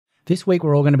This week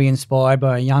we're all going to be inspired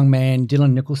by a young man,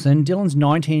 Dylan Nicholson. Dylan's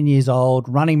 19 years old,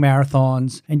 running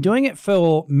marathons and doing it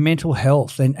for mental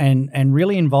health and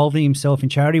really involving himself in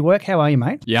charity work. How are you,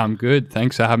 mate? Yeah, I'm good.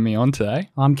 Thanks for having me on today.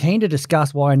 I'm keen to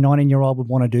discuss why a 19-year-old would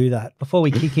want to do that. Before we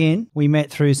kick in, we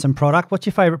met through some product. What's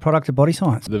your favourite product at Body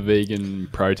Science? The vegan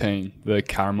protein, the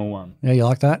caramel one. Yeah, you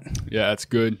like that? Yeah, it's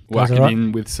good. Goes Whack it alright.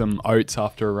 in with some oats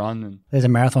after a run. And There's a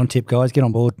marathon tip, guys. Get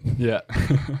on board. yeah.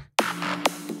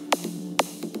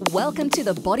 Welcome to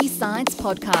the Body Science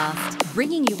Podcast,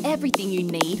 bringing you everything you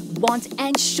need, want,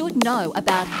 and should know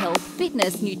about health,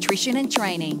 fitness, nutrition, and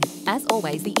training. As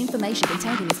always, the information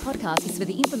contained in this podcast is for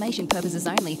the information purposes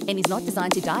only and is not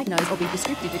designed to diagnose or be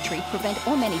prescriptive to treat, prevent,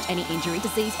 or manage any injury,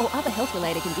 disease, or other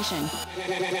health-related condition.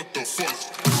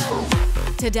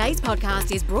 Today's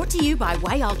podcast is brought to you by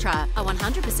Whey Ultra, a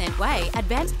 100% whey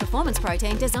advanced performance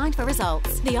protein designed for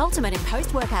results. The ultimate in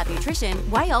post-workout nutrition,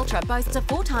 Whey Ultra boasts a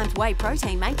 4 times whey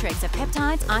protein matrix of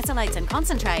peptides, isolates, and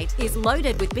concentrate, is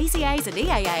loaded with BCAAs and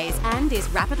EAAs, and is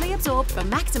rapidly absorbed for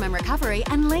maximum recovery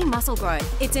and lean muscle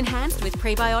growth. It's enhanced with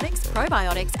prebiotics,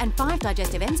 probiotics, and 5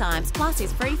 digestive enzymes, plus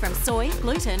is free from soy,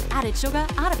 gluten, added sugar,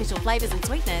 artificial flavors and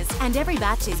sweeteners, and every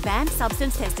batch is banned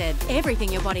substance tested.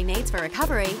 Everything your body needs for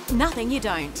recovery, nothing you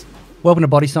don't. Welcome to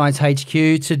Body Science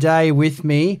HQ. Today with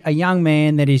me, a young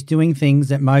man that is doing things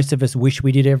that most of us wish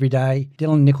we did every day,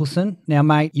 Dylan Nicholson. Now,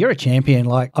 mate, you're a champion.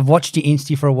 Like, I've watched your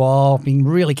Insta for a while, been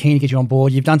really keen to get you on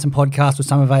board. You've done some podcasts with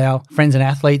some of our friends and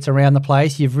athletes around the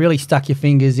place. You've really stuck your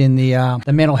fingers in the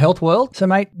mental health world. So,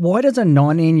 mate, why does a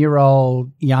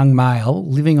 19-year-old young male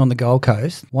living on the Gold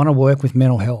Coast want to work with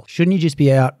mental health? Shouldn't you just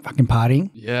be out fucking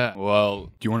partying? Yeah. Well,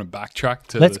 do you want to backtrack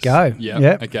to Let's this? go. Yeah.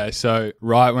 Yep. Okay. So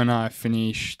right when I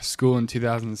finished school in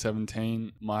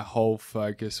 2017, my whole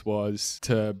focus was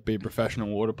to be a professional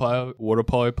water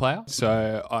polo player.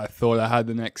 So I thought I had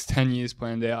the next 10 years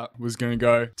planned out, was going to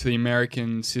go to the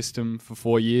American system for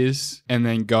 4 years and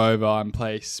then go over and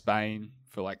play Spain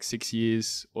for like 6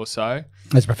 years or so.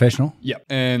 As a professional? Yep.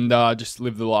 And just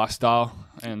lived the lifestyle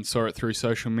and saw it through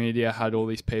social media, had all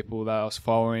these people that I was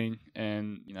following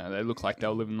and, you know, they looked like they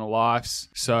were living their lives.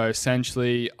 So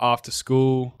essentially after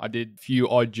school, I did a few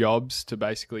odd jobs to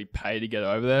basically pay to get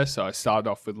over there. So I started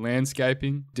off with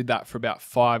landscaping, did that for about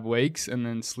 5 weeks and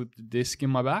then slipped a disc in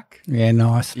my back. Yeah,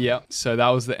 nice. Yeah. So that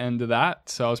was the end of that.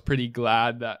 So I was pretty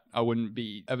glad that I wouldn't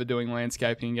be ever doing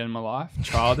landscaping again in my life.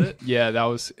 Trialed it. Yeah, that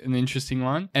was an interesting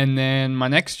one. And then my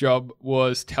next job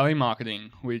was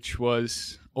telemarketing, which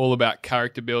was all about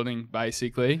character building,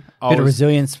 basically. Bit of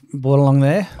resilience brought along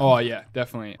there. Oh, yeah,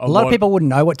 definitely. A lot of people wouldn't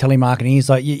know what telemarketing is.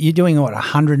 Like you're doing what,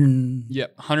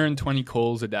 120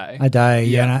 calls a day. a day,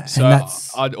 Yeah, and so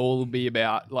that's I'd all be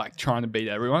about like trying to beat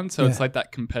everyone. So Yeah. it's like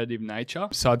that competitive nature.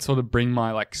 So I'd sort of bring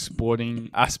my like sporting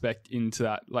aspect into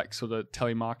that like sort of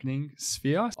telemarketing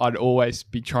sphere. I'd always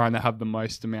be trying to have the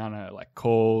most amount of like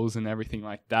calls and everything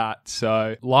like that.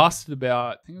 So lasted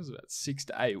about, I think it was about 6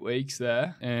 to 8 weeks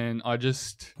there. And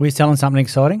were you selling something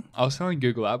exciting? I was selling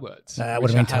Google AdWords. That would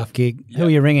which have been I a tough gig. Yeah. Who were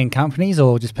you ringing? Companies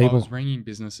or just I people? was ringing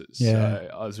businesses. Yeah. So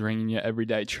I was ringing your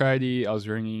everyday tradie. I was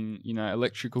ringing, you know,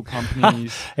 electrical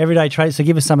companies. Everyday trade. So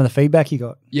give us some of the feedback you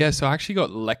got. Yeah, so I actually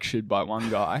got lectured by one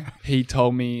guy. He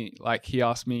told me, like, he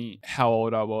asked me how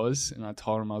old I was, and I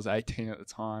told him I was 18 at the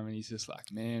time, and he's just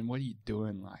like, man, what are you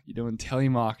doing? Like, you're doing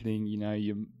telemarketing, you know,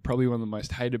 you're probably one of the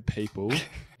most hated people,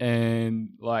 and,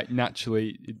 like,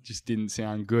 naturally, it just didn't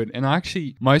sound good. And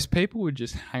most people would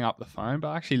just hang up the phone, but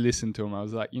I actually listened to him. I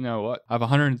was like, you know what? I have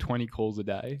 120 calls a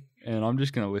day, and I'm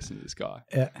just going to listen to this guy.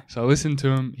 Yeah. So I listened to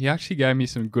him. He actually gave me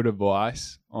some good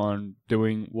advice on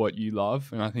doing what you love.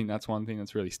 And I think that's one thing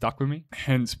that's really stuck with me.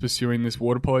 Hence pursuing this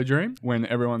water polo dream when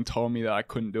everyone told me that I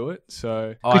couldn't do it.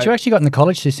 So Because you actually got in the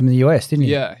college system in the US, didn't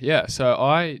you? yeah. So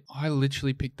I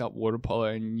literally picked up water polo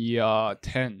in year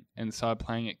 10 and started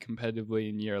playing it competitively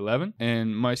in year 11.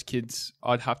 And most kids,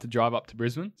 I'd have to drive up to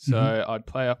Brisbane. So I'd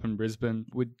play up in Brisbane,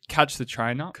 would catch the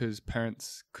train up because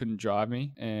parents couldn't drive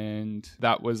me. And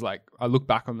that was like, I look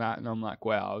back on that and I'm like,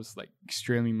 wow, I was like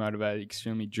extremely motivated,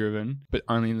 extremely driven, but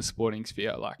only in the sporting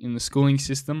sphere. Like in the schooling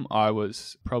system, I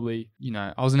was probably, you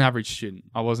know, I was an average student.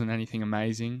 I wasn't anything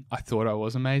amazing. I thought I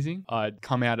was amazing. I'd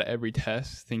come out of every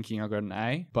test thinking I got an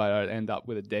A, but I'd end up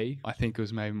with a D. I think it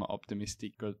was maybe my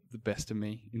optimistic got the best of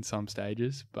me in some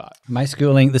stages, but Mate,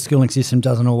 the schooling system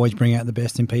doesn't always bring out the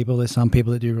best in people. There's some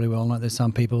people that do really well, and there's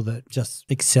some people that just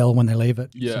excel when they leave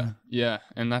it. yeah, So, yeah.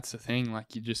 And that's the thing,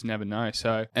 like you just never know.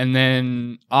 So, and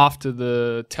then after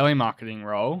the telemarketing marketing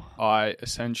role, I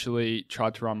essentially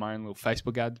tried to run my own little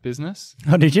Facebook ads business.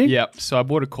 Oh, did you? Yep. So I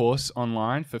bought a course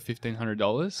online for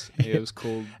 $1,500. It was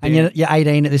called... And you're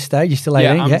 18 at this stage? You're still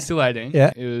 18? Yeah, I'm still 18.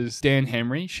 Yeah. It was Dan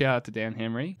Henry. Shout out to Dan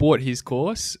Henry. Bought his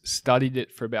course, studied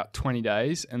it for about 20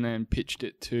 days, and then pitched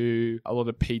it to a lot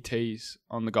of PTs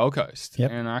on the Gold Coast.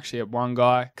 Yep. And I actually had one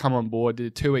guy come on board, did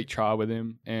a 2-week trial with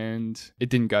him, and it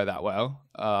didn't go that well.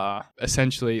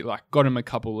 Essentially, like, got him a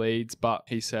couple leads, but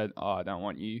he said, "Oh, I don't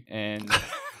want you." And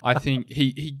I think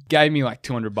he gave me like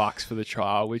 $200 for the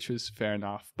trial, which was fair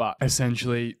enough. But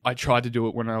essentially, I tried to do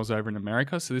it when I was over in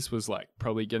America. So this was like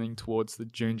probably getting towards the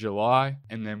June, July,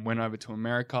 and then went over to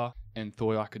America and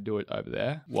thought I could do it over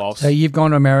there. So you've gone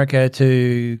to America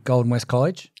to Golden West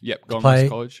College? Yep, Golden West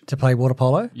College. To play water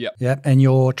polo? Yep. Yep. And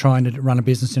you're trying to run a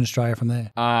business in Australia from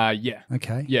there? Yeah.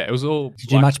 Okay. Yeah, it was all... Did you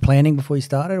do much planning before you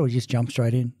started, or you just jump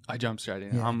straight in? I jumped straight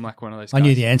in. Yeah. I'm like one of those guys. I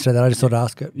knew the answer to that. I just thought I'd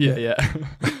ask it. Yeah.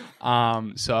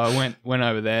 So I went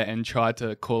over there and tried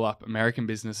to call up American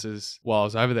businesses while I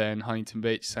was over there in Huntington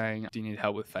Beach saying, "Do you need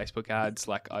help with Facebook ads?"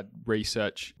 Like, I'd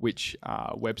research which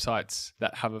websites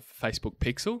that have a Facebook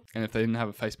pixel. And if they didn't have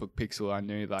a Facebook pixel, I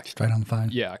knew like... Straight on the phone.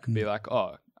 Yeah, I could be like,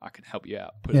 "Oh, I can help you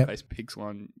out, put Yep. a Facebook pixel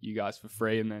on you guys for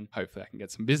free, and then hopefully I can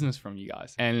get some business from you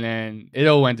guys." And then it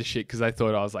all went to shit because they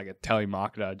thought I was like a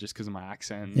telemarketer just because of my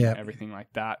accent Yep. and everything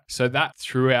like that. So that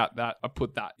throughout that, I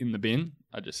put that in the bin.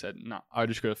 I just said, no, I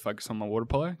just got to focus on my water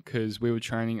polo because we were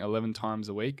training 11 times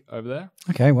a week over there.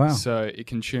 Okay, wow. So it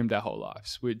consumed our whole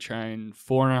lives. We'd train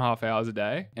 4.5 hours a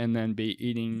day and then be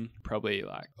eating probably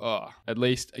like, at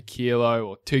least 1 kilo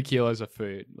or 2 kilos of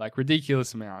food, like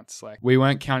ridiculous amounts. Like, we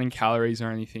weren't counting calories or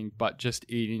anything, but just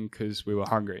eating because we were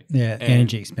hungry. Yeah, And-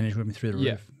 energy expenditure would be through the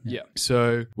roof. Yeah.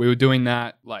 So we were doing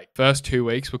that, like, first 2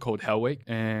 weeks were called Hell Week,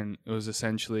 and it was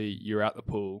essentially you're at the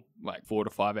pool like 4 to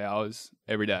 5 hours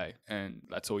every day, and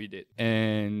that's all you did.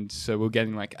 And so we're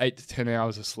getting like 8 to 10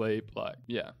 hours of sleep. Like,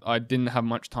 yeah, I didn't have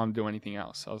much time to do anything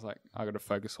else. I was like, I got to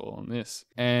focus all on this.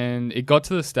 And it got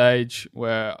to the stage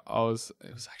where it was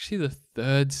actually the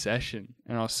 3rd session,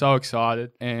 and I was so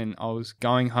excited, and I was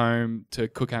going home to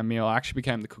cook our meal. I actually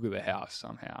became the cook of the house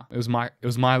somehow. It was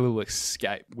my little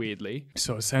escape, weirdly.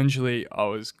 So essentially I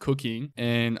was cooking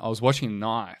and I was watching a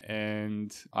knife,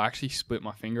 and I actually split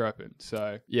my finger open.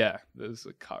 So yeah, there's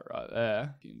a cut right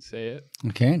there. You can see it.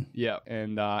 Okay. Yeah.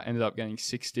 And ended up getting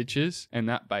 6 stitches, and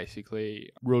that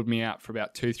basically ruled me out for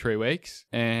about 2-3 weeks.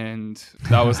 And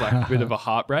that was like a bit of a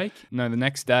heartbreak. No, the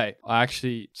next day I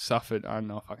actually suffered, I don't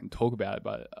know if I can talk about it,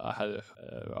 but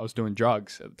I was doing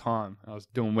drugs at the time. I was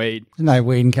doing weed. There's no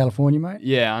weed in California, mate.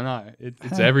 Yeah, I know.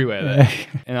 It's everywhere there.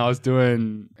 And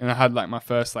I had like my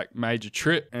first like major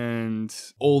trip, and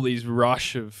all these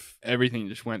rush of everything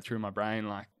just went through my brain.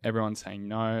 Like, everyone's saying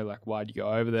no, like, why'd you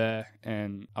go over there?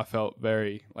 And I felt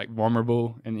very like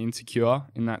vulnerable and insecure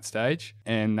in that stage.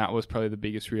 And that was probably the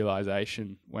biggest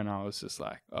realization when I was just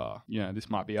like, this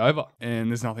might be over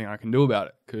and there's nothing I can do about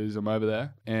it because I'm over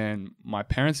there. And my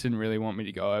parents didn't really want me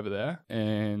to go over there,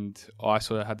 and I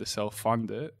sort of had to self-fund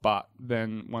it. But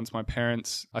then once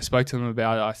I spoke to them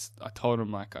about it, I told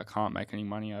them, like, I can't make any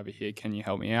money over here. Can you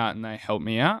help me out? And they helped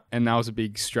me out. And that was a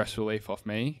big stress relief off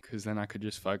me because then I could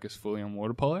just focus fully on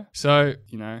water polo. So,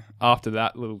 after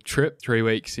that little trip, 3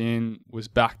 weeks in, was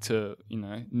back to,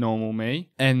 normal me.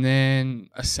 And then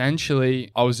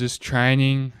essentially I was just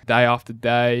training day after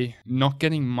day, not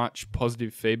getting much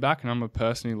positive feedback. And I'm a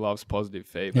person who loves positive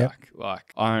feedback. Yep.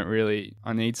 Like,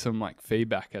 I need some like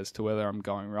feedback as to whether I'm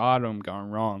going right or I'm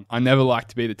going wrong. I never liked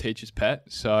to be the teacher's pet.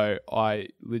 So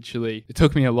it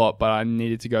took me a lot, but I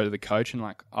needed to go to the coach and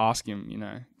like ask him,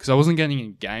 because I wasn't getting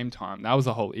in game time. That was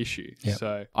the whole issue. Yep.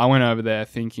 So I went over there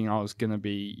thinking I was going to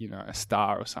be, a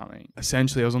star or something.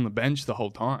 Essentially, I was on the bench the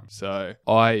whole time. So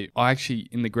I actually,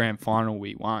 in the grand final,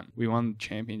 we won the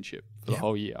championship for the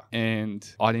whole year. And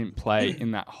I didn't play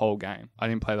in that whole game. I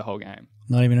didn't play the whole game.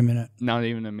 Not even a minute. Not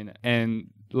even a minute. And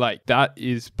like, that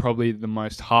is probably the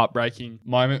most heartbreaking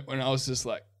moment when I was just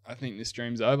like, I think this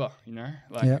dream's over,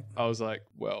 Like, Yep. I was like,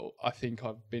 well, I think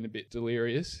I've been a bit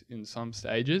delirious in some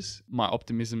stages. My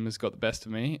optimism has got the best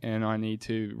of me, and I need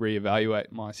to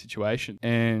reevaluate my situation.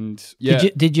 And yeah.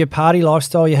 Did your party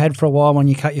lifestyle you had for a while when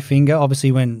you cut your finger,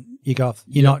 obviously when you go off,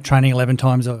 you're not training 11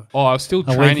 times a I was still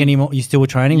week training anymore? You still were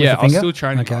training Yeah, with the I was finger? still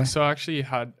training. Okay. So I actually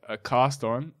had a cast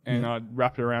on, and I'd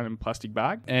wrap it around in a plastic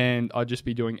bag, and I'd just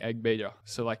be doing egg beater.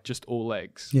 So like just all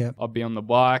legs. Yeah. I'd be on the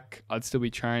bike. I'd still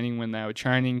be training when they were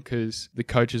training because the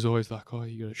coach is always like, oh,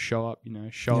 you got to show up,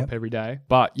 show up every day.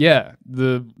 But yeah,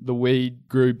 the weed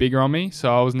grew bigger on me.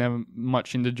 So I was never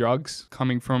much into drugs.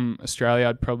 Coming from Australia,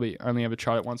 I'd probably only ever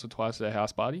tried it once or twice at a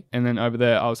house party. And then over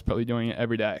there, I was probably doing it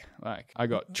every day. Like, I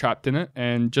got trapped in it.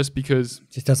 And just because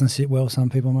Just doesn't sit well, some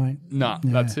people, mate. no,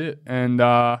 Yeah. that's it. And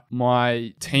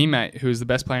my teammate, who was the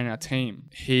best player in our team,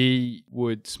 he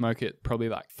would smoke it probably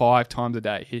like 5 times a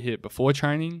day. He'd hit it before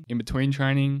training, in between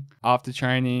training, after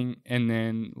training, and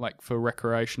then like for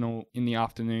recreational in the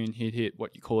afternoon, he'd hit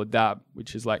what you call a dab,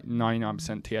 which is like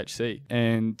 99% THC.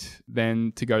 And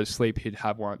then to go to sleep, he'd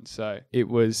have one. So it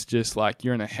was just like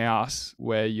you're in a house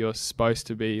where you're supposed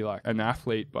to be like an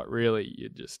athlete, but really you're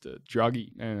just a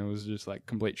druggie. And it was just like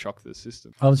complete shock to the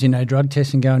system. Obviously, no drug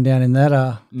testing going down in that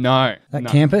No.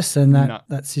 campus and that, No.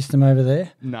 that system over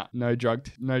there. No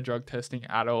drug testing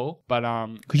at all. But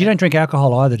Because you don't drink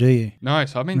alcohol either, do you? no,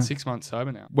 so I've been 6 months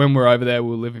sober now. When we're over there,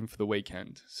 we're living for the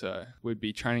weekend. So we'd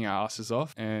be training our asses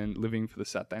off and living for the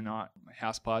Saturday night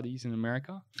house parties in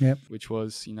America. Yep. Which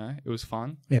was, it was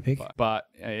fun. Epic. But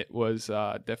it was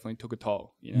definitely took a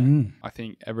toll. I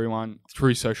think everyone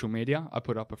through social media, I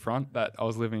put up a front that I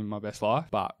was living my best life,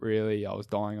 but really I was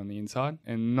dying on the inside,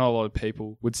 and not a lot of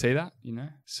people would see that.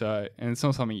 So, and it's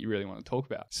not something you really want to talk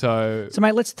about. So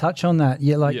mate, let's touch on that.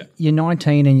 You're Yeah. you're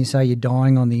 19 and you say you're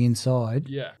dying on the inside.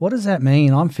 Yeah. What does that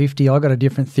mean? I'm 50. I got a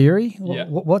different theory. Yeah.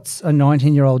 What's a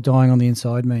 19-year-old dying on the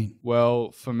inside mean?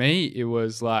 Well, for me, it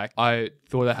was like I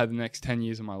thought I had the next 10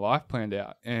 years of my life planned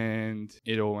out, and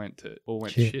it all went to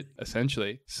shit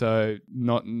essentially. So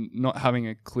not having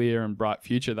a clear and bright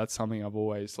future, that's something I've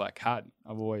always had.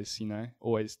 I've always,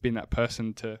 always been that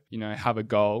person to, have a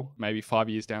goal maybe 5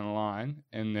 years down the line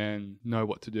and then know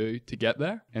what to do to get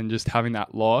there, and just having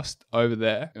that lost over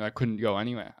there, and I couldn't go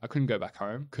anywhere. I couldn't go back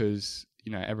home because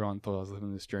everyone thought I was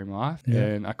living this dream life,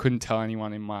 and I couldn't tell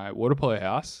anyone in my water polo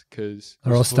house because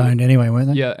They're all stoned anyway, weren't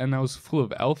they? yeah, and that was full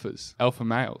of alpha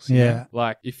males. Yeah.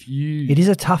 Like if you... It is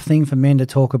a tough thing for men to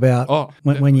talk about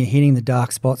when definitely. you're hitting the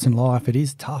dark spots in life. It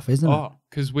is tough, isn't it?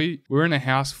 Because we're in a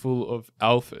house full of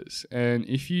alphas, and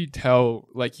if you tell,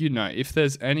 if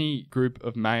there's any group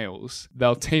of males,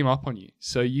 they'll team up on you,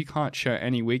 so you can't show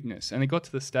any weakness. And it got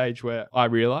to the stage where I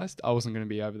realized I wasn't going to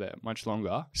be over there much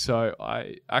longer. So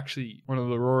one of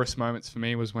the rawest moments for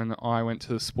me was when I went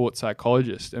to the sports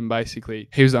psychologist, and basically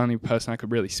he was the only person I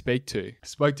could really speak to. I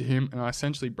spoke to him and I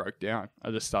essentially broke down.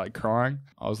 I just started crying.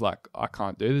 I was like, I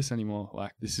can't do this anymore.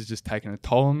 Like, this is just taking a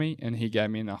toll on me. And he gave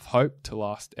me enough hope to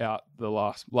last out the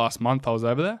last month I was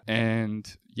over there. And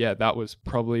yeah, that was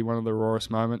probably one of the rawest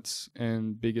moments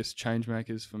and biggest change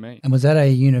makers for me. And was that a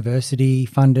university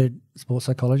funded sports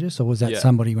psychologist, or was that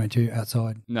somebody you went to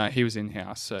outside? No, he was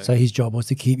in-house. So his job was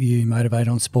to keep you motivated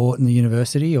on sport in the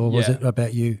university, or was it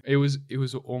about you? It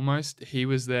was almost, he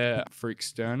was there for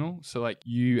external. So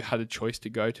you had a choice to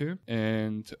go to,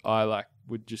 and I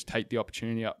would just take the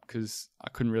opportunity up because I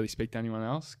couldn't really speak to anyone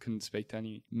else, couldn't speak to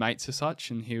any mates as such,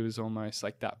 and he was almost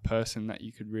like that person that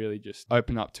you could really just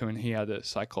open up to, and he had a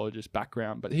psychologist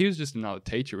background, but he was just another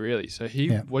teacher really. So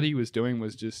what he was doing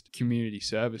was just community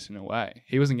service in a way.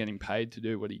 He wasn't getting paid to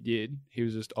do what he did. He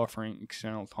was just offering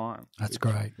external time. That's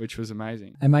great. Which was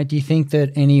amazing. And mate, do you think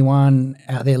that anyone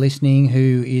out there listening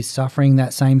who is suffering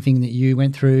that same thing that you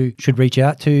went through should reach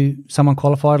out to someone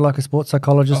qualified like a sports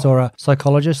psychologist or a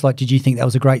psychologist? Did you think that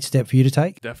was a great step for you to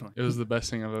take? Definitely. It was the best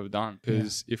thing I've ever done,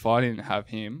 because if I didn't have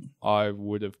him, I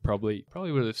would have probably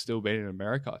would have still been in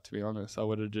America, to be honest. I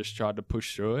would have just tried to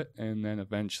push through it and then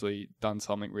eventually done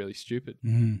something really stupid.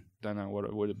 Don't know what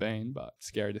it would have been, but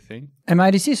scary to think. And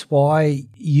mate, is this why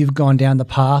you've gone down the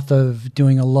path of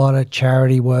doing a lot of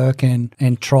charity work and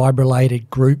tribe-related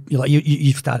group?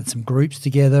 You've started some groups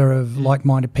together of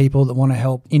like-minded people that want to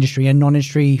help industry and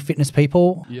non-industry fitness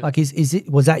people. Yeah.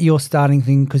 Was that your starting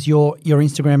thing? Because your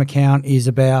Instagram account is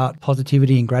about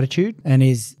positivity and gratitude, and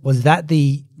was that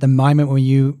the moment when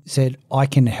you said, I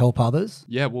can help others?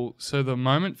 Yeah, well, so the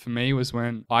moment for me was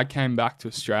when I came back to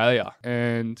Australia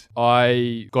and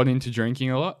I got into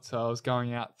drinking a lot. So I was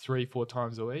going out 3-4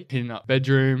 times a week, hitting up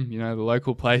bedroom, the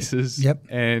local places. Yep.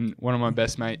 And one of my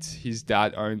best mates, his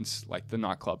dad owns the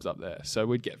nightclubs up there. So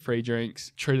we'd get free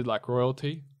drinks, treated like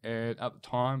royalty. And at the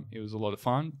time, it was a lot of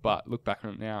fun, but look back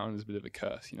on it now and it's a bit of a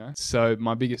curse, So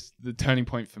the turning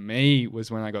point for me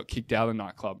was when I got kicked out of the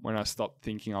nightclub, when I stopped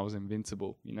thinking I was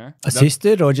invincible,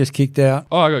 Assisted or just kicked out?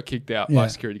 Oh, I got kicked out by a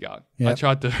security guard. Yep. I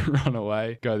tried to run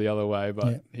away, go the other way,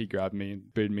 but he grabbed me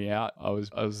and booted me out.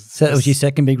 So that was your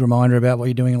second big reminder about what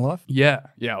you're doing in life? Yeah.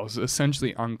 I was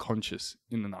essentially unconscious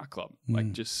in the nightclub,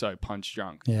 just so punch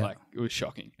drunk. Yeah. It was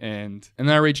shocking. And then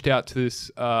I reached out to this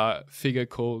figure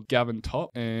called Gavin Top,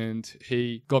 and and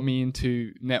he got me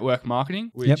into network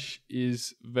marketing, which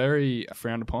is very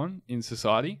frowned upon in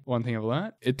society. One thing I've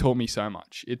learned, it taught me so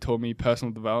much. It taught me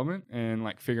personal development and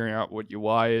like figuring out what your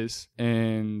why is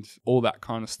and all that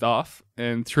kind of stuff.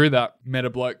 And through that, met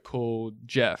a bloke called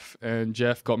Jeff, and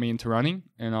Jeff got me into running,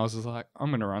 and I was just like,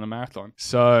 I'm going to run a marathon.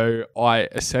 So I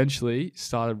essentially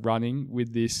started running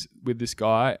with this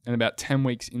guy, and about 10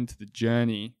 weeks into the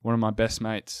journey, one of my best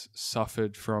mates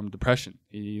suffered from depression.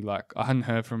 I hadn't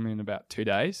heard from him in about 2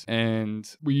 days, and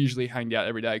we usually hanged out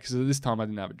every day because at this time I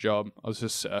didn't have a job. I was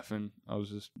just surfing. I was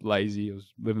just lazy. I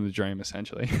was living the dream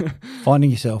essentially.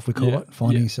 Finding yourself, we call it.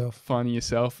 Finding yourself. Finding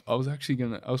yourself. I was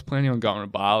planning on going to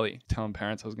Bali, telling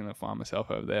parents I was going to find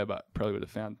myself over there, but probably would have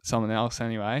found someone else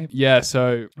anyway. Yeah,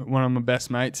 so one of my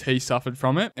best mates, he suffered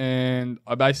from it, and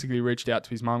I basically reached out to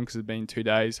his mum because it had been 2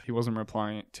 days. He wasn't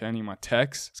replying to any of my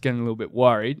texts. I was getting a little bit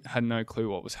worried, had no clue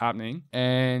what was happening,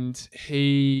 and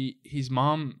his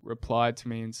mum replied to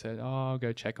me and said, I'll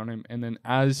go check on him. And then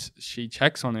as she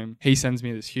checks on him, he sends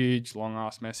me this huge long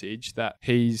ass message that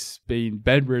he's been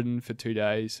bedridden for 2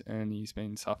 days and he's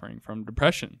been suffering from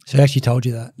depression. So he actually told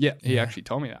you that? Yeah, he actually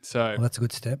told me that. So well, that's a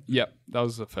good step. Yep, that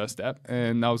was the first step,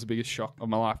 and that was the biggest shock of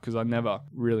my life because I never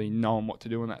really known what to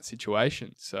do in that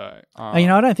situation. So I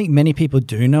don't think many people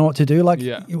do know what to do.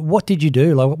 What did you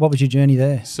do? Like, what was your journey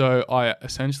there? So I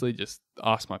essentially just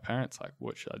asked my parents, like,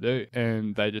 what should I do?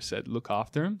 And they just said, look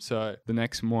after him. So the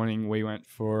next morning we went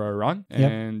for a run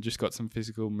and just got some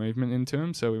physical movement into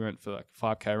him. So we went for like a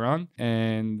 5K run,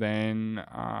 and then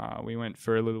we went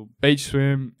for a little beach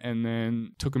swim, and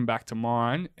then took him back to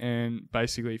mine and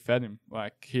basically fed him.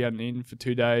 Like, he hadn't eaten for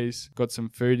 2 days, got some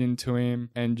food into him,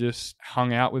 and just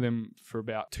hung out with him for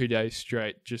about 2 days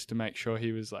straight just to make sure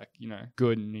he was like,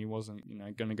 good, and he wasn't,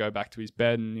 going to go back to his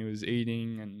bed, and he was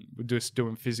eating and just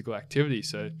doing physical activity.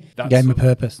 So that gave him a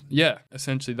purpose. Yeah,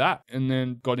 essentially that. And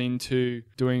then got into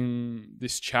doing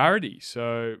this charity.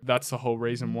 So that's the whole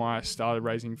reason why I started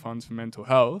raising funds for mental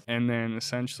health, and then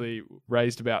essentially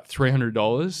raised about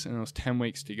 $300, and it was 10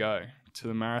 weeks to go to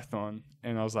the marathon.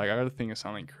 And I was like, I got to think of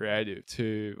something creative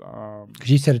to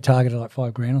because you set a target of like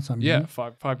 $5,000 or something. Yeah,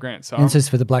 $5,000. So and this is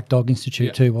for the Black Dog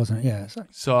Institute too, wasn't it? Yeah.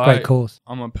 So great cause.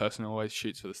 I'm a person who always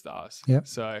shoots for the stars. Yep.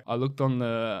 So I looked on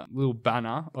the little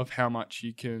banner of how much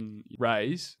you can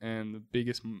raise, and the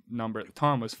biggest number at the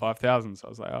time was 5,000. So I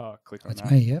was like, oh, click on that.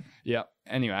 That's me. Yep. Yeah.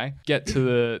 Anyway, get to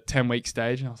the 10-week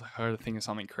stage, and I was like, I got to think of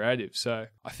something creative. So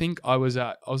I think it was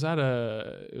at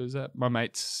my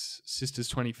mate's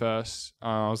sister's 21st.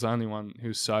 I was the only one who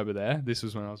was sober there. This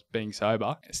was when I was being sober.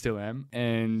 I still am.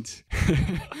 And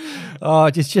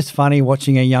it's just funny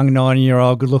watching a young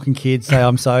 9-year-old good-looking kid say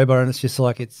I'm sober, and it's just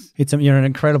like you're an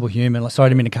incredible human. Like, sorry, I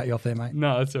didn't mean to cut you off there, mate.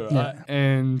 No, that's all right. Yeah.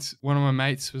 And one of my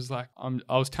mates was like,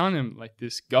 I was telling him like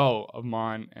this goal of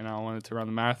mine, and I wanted to run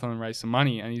the marathon and raise some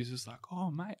money, and he was just like, oh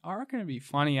mate, I reckon it'd be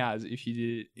funny as if you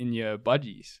did it in your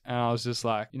budgies. And I was just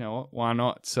like, you know what, why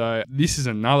not? So this is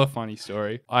another funny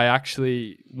story. I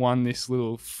actually won this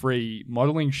little free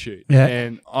modeling shoot,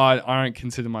 and I don't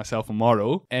consider myself a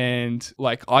model, and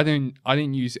like I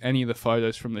didn't use any of the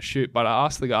photos from the shoot, but I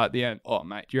asked the guy at the end, oh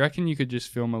mate, do you reckon you could just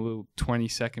film a little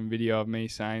 20-second video of me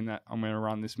saying that I'm going to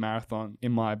run this marathon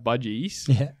in my budgies?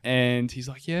 Yeah. And he's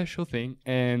like, yeah, sure thing.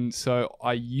 And so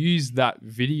I used that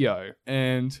video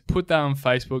and put that on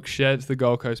Facebook, shared it to the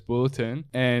Gold Coast Bulletin,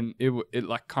 and it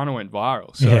like kind of went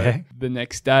viral. So the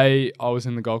next day I was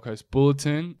in the Gold Coast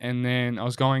Bulletin, and then I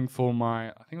was going for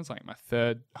I think it was like my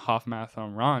third half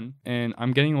marathon run, and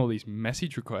I'm getting all these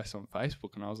message requests on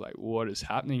Facebook, and I was like, what is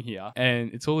happening here?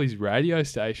 And it's all these radio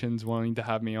stations wanting to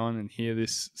have me on and hear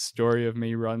this story of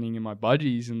me running in my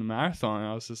budgies in the marathon.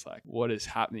 And I was just like, what is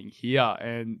happening here?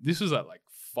 And this was at like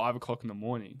 5 o'clock in the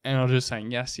morning, and I was just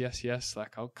saying yes,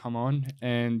 like I'll come on,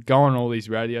 and go on all these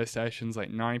radio stations like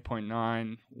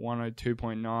 90.9,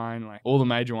 102.9, like all the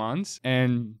major ones,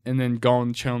 and then go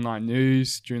on Channel 9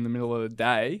 News during the middle of the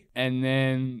day. And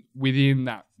then within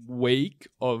that week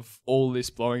of all this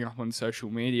blowing up on social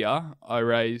media, I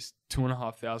raised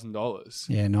 $2,500.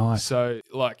 Yeah, nice. So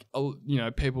like,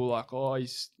 people were like, oh,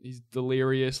 he's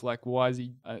delirious. Like, why is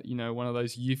he, one of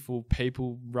those youthful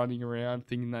people running around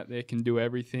thinking that they can do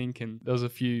everything? And there was a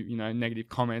few, negative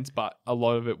comments, but a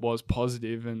lot of it was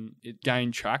positive, and it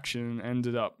gained traction and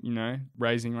ended up,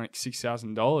 raising like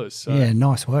 $6,000. So yeah,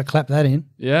 nice work. Clap that in.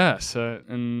 Yeah. So,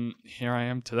 and here I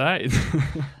am today.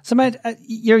 So mate,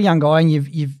 you're a young guy, and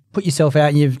you've put yourself out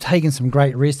and you've taken some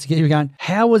great risks. You're going,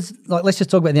 how was, like, let's just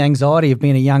talk about the anxiety of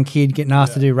being a young kid getting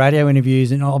asked to do radio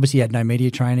interviews, and obviously you had no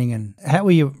media training. And how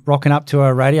were you rocking up to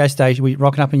a radio station? Were you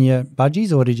rocking up in your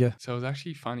budgies, or did you? So it was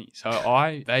actually funny. So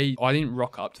I didn't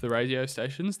rock up to the radio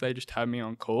stations. They just had me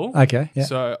on call. Okay. Yeah.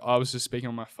 So I was just speaking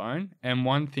on my phone. And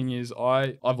one thing is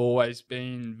I've always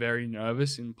been very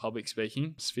nervous in public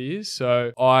speaking spheres.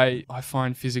 So I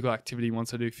find physical activity,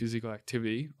 once I do physical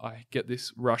activity, I get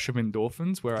this rush of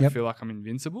endorphins where I feel like I'm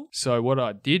invincible. So what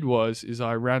I did is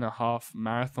I ran a half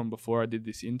marathon before I did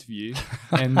this interview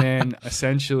and then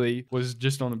essentially was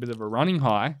just on a bit of a running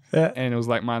high and it was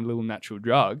like my little natural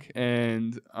drug,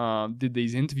 and did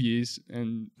these interviews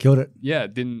and killed it. Yeah,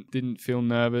 didn't feel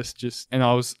nervous.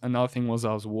 Another thing was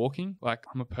I was walking. Like,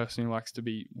 I'm a person who likes to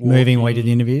be walking. Moving while you did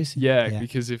the interviews? Yeah,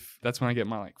 because if that's when I get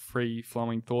my like free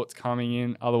flowing thoughts coming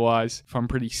in. Otherwise, if I'm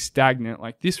pretty stagnant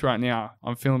like this right now,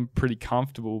 I'm feeling pretty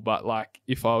comfortable. But like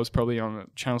if I was probably on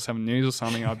Channel 7 News or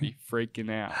something, I'd be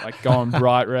freaking out, like going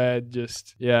bright red,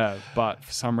 but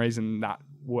for some reason that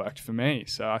worked for me.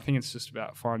 So I think it's just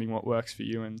about finding what works for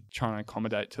you and trying to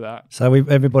accommodate to that. So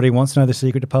everybody wants to know the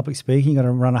secret to public speaking. You got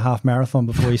to run a half marathon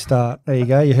before you start. There you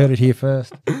go. You heard it here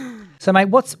first. So, mate,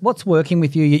 what's working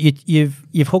with you?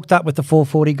 You've hooked up with the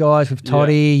 440 guys, with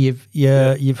Toddy.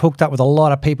 You've hooked up with a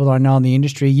lot of people that I know in the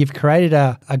industry. You've created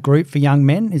a group for young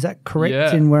men. Is that correct?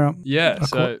 Yeah.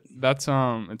 So that's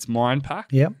it's Mind Pack.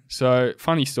 Yep. So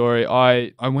funny story.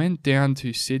 I went down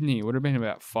to Sydney. It would have been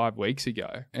about 5 weeks ago,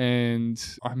 and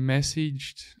I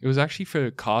messaged. It was actually for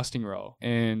a casting role,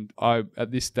 and at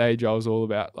this stage I was all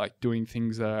about like doing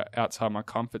things that are outside my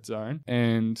comfort zone,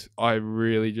 and I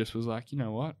really just was like, you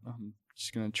know what, I'm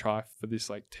just going to try for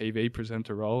this like TV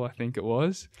presenter role, I think it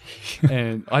was.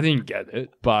 And I didn't get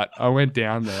it, but I went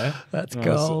down there. That's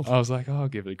gold. I was like, oh, I'll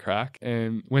give it a crack.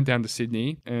 And went down to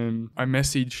Sydney, and I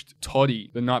messaged Toddy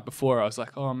the night before. I was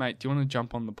like, oh, mate, do you want to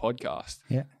jump on the podcast?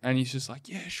 Yeah. And he's just like,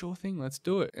 yeah, sure thing. Let's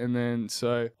do it. And then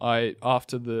so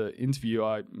after the interview,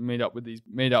 I meet up with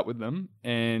them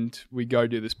and we go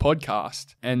do this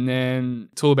podcast. And then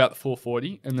it's all about the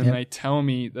 440. And then they tell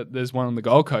me that there's one on the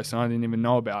Gold Coast and I didn't even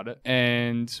know about it. And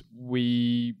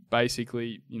we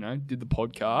basically, did the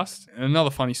podcast. And another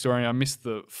funny story, I missed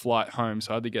the flight home,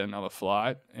 so I had to get another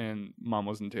flight, and Mum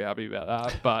wasn't too happy about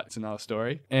that, but it's another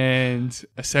story. And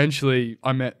essentially,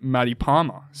 I met Matty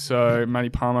Palmer. So Matty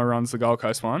Palmer runs the Gold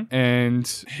Coast one, and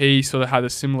he sort of had a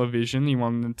similar vision. He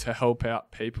wanted to help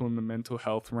out people in the mental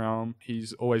health realm.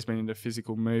 He's always been into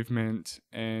physical movement,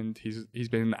 and he's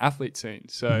been in the athlete scene.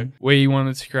 So we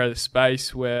wanted to create a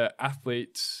space where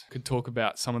athletes could talk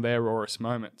about some of their rawest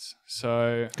moments.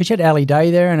 So because you had Ali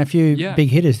Day there and a few big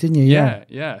hitters, didn't you?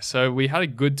 Yeah. So we had a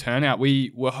good turnout.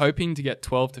 We were hoping to get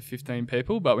 12 to 15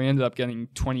 people, but we ended up getting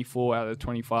 24 out of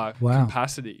 25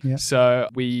 capacity. Yeah. So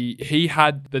he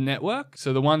had the network.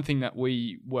 So the one thing that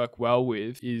we work well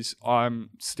with is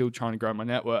I'm still trying to grow my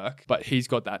network, but he's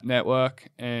got that network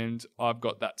and I've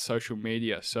got that social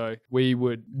media. So we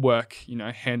would work,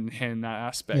 hand in hand in that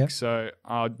aspect. Yep. So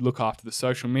I'd look after the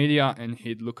social media and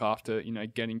he'd look after,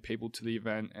 getting people to the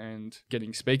event and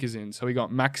getting speakers in. So we got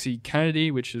Maxi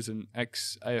Kennedy, which is an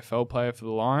ex-AFL player for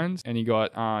the Lions, and he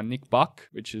got Nick Buck,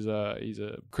 which is he's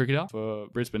a cricketer for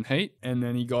Brisbane Heat, and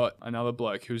then he got another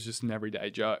bloke who was just an everyday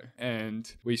Joe.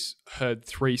 And we heard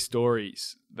 3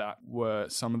 stories that were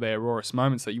some of their rawest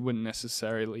moments that you wouldn't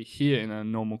necessarily hear in a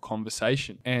normal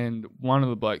conversation. And one of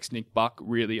the blokes, Nick Buck,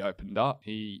 really opened up.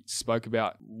 He spoke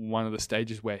about one of the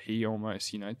stages where he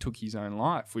almost, took his own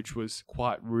life, which was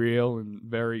quite real and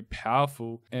very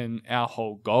powerful. And our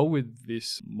whole goal with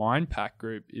this Mind Pack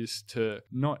group is to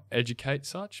not educate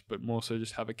such, but more so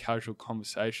just have a casual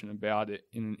conversation about it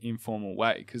in an informal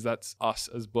way, because that's us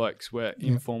as blokes. We're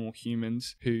informal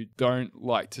humans who don't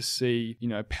like to see,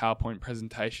 PowerPoint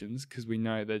presentations, because we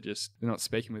know they're not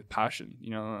speaking with passion.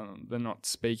 They're not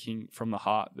speaking from the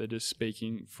heart. They're just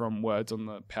speaking from words on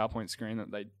the PowerPoint screen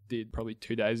that they did probably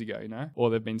 2 days ago, or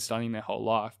they've been studying their whole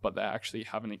life, but they actually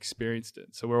haven't experienced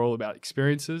it. So we're all about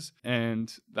experiences,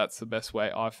 and that's the best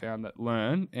way I've found that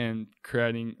learn, and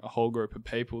creating a whole group of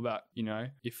people that,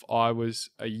 if I was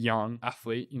a young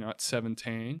athlete, at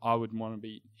 17, I would want to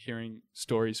be hearing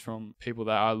stories from people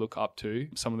that I look up to,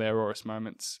 some of their rawest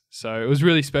moments. So it was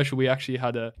really special. We actually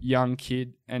had a young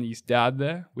kid and his dad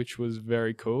there, which was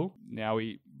very cool. Now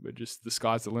we we're just, the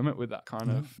sky's the limit with that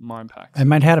kind of mind pack. And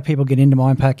mate, how do people get into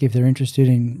MindPack if they're interested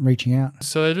in reaching out?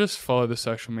 So they just follow the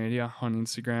social media on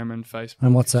Instagram and Facebook.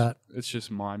 And what's that? It's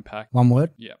just MindPack. One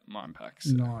word? Yeah, MindPack.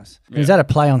 So. Nice. Yeah. Is that a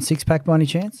play on Six Pack by any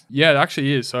chance? Yeah, it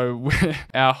actually is. So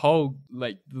our whole,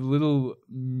 like, the little,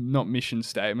 not mission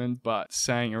statement, but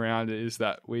saying around it is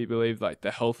that we believe like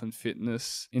the health and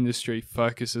fitness industry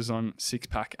focuses on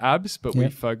six-pack abs, but we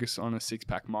focus on a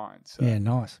six-pack mind. So, Yeah,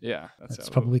 nice. yeah, That's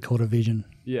probably called a vision.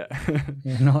 Yeah.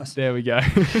 Yeah, nice. There we go.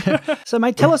 So,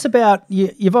 mate, tell us about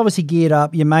you've obviously geared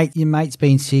up. Your mate's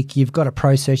been sick. You've got a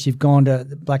process. You've gone to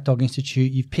the Black Dog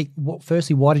Institute. You've picked.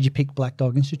 Firstly, why did you pick Black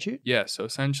Dog Institute? Yeah, so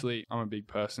essentially, I'm a big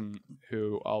person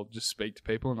who I'll just speak to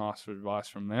people and ask for advice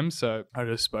from them. So I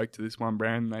just spoke to this one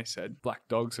brand and they said Black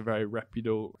Dog's a very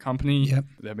reputable company. Yep.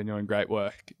 They've been doing great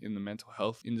work in the mental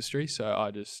health industry. So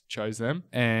I just chose them.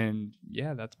 And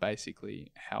yeah, that's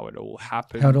basically how it all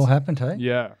happened. How it all happened, hey?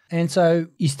 Yeah. And so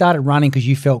you started running because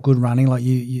you felt good running, like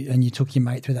you took your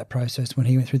mate through that process when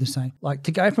he went through the same. Like,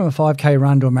 to go from a 5K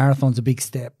run to a marathon's a big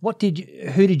step.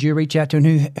 Who did you reach out to,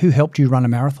 and who helped you run a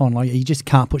marathon? Like, you just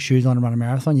can't put shoes on and run a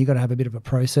marathon. You got to have a bit of a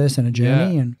process and a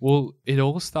journey. Yeah. And well, it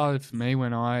all started for me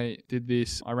when I did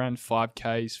this. I ran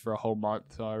 5Ks for a whole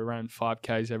month. So I ran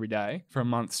 5Ks every day for a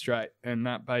month straight. And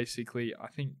that basically, I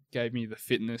think, gave me the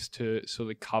fitness to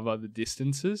sort of cover the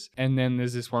distances. And then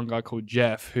there's this one guy called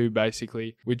Jeff who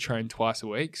basically would train twice a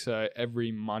week. So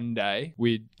every Monday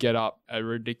we'd get up at a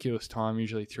ridiculous time,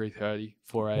 usually 3:30,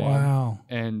 4 a.m. Wow.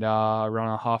 And run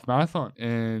a half marathon.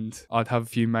 And I'd have a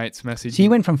few mates message. So you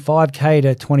went from 5K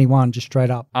to 21 just straight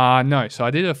up? No. So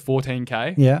I did a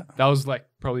 14K. Yeah. That was like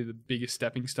probably the biggest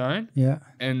stepping stone. Yeah.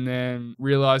 And then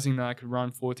realizing that I could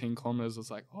run 14 kilometers, I was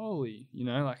like, holy,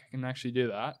 like I can actually do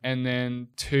that. And then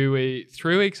 3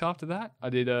 weeks after that,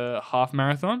 I did a half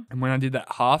marathon. And when I did that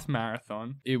half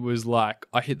marathon, it was like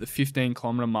I hit the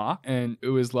 15-kilometer mark, and it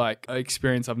was like an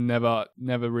experience I've never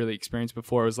really experienced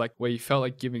before. It was like where you felt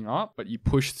like giving up, but you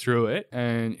pushed through it,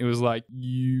 and it was like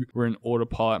you were in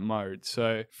autopilot mode.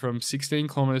 So from 16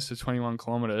 kilometers to 21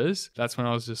 kilometers, that's when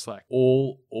I was just like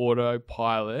all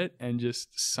autopilot and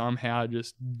just somehow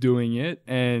just doing it.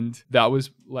 And that was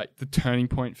like the turning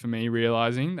point for me,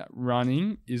 realizing that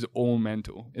running is all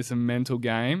mental. It's a mental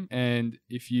game. And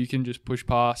if you can just push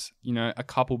past, a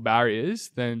couple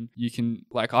barriers, then you can,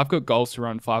 like, I've got goals to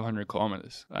run 500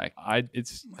 kilometers. Like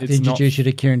it's I did introduce you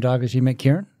to Kieran Douglas. You met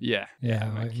Kieran? Yeah.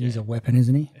 Yeah. He's a weapon,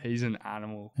 isn't he? He's an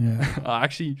animal. Yeah.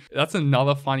 Actually, that's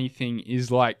another funny thing is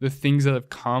like the things that have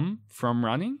come from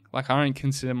running. Like, I don't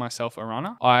consider myself a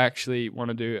runner. I actually want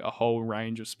to do a whole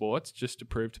range of sports just to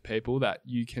prove to people that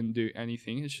you can do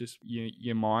anything. It's just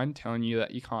your mind telling you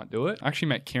that you can't do it. I actually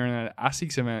met Kieran at an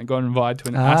ASICS event. Got invited to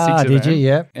an ASICS event. Did you?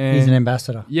 Yeah. And he's an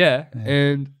ambassador. Yeah.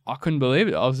 And I couldn't believe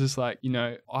it. I was just like,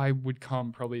 I would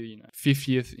come probably,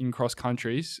 50th in cross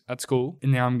countries at school,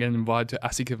 and now I'm getting invited to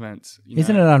ASIC events.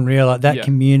 Isn't it unreal? Like that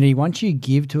community, once you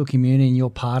give to a community and you're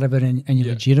part of it and you're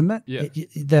legitimate,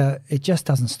 it just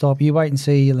doesn't stop. You wait and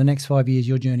see the next 5 years,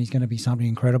 your journey is going to be something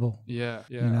incredible. Yeah.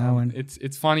 And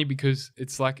it's funny because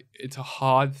it's like, it's a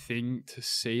hard thing to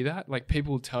see that. Like,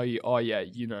 people will tell you, oh yeah,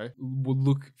 we'll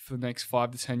look for the next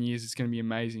 5 to 10 years, it's going to be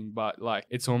amazing. But like,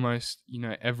 it's almost,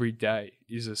 every day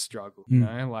is a struggle,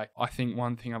 Like, I think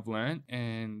one thing I've learned,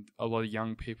 and a lot of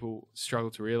young people struggle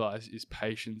to realize, is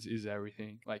patience is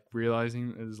everything. Like, realizing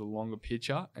that there's a longer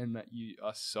picture and that you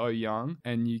are so young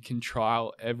and you can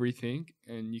trial everything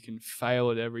and you can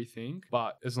fail at everything,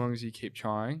 but as long as you keep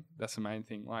trying, that's the main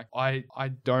thing. Like, I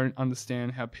don't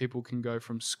understand how people can go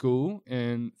from school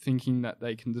and thinking that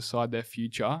they can decide their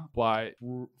future by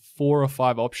 4 or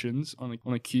 5 options on a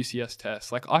QCS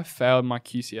test. Like, I failed my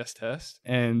QCS test,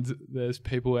 and there's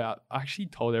people out. I actually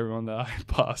told everyone that I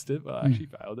passed it, but I actually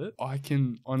failed it. I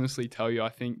can honestly tell you, I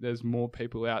think there's more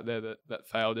people out there that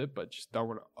failed it, but just don't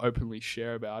want to openly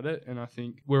share about it. And I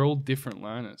think we're all different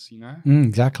learners,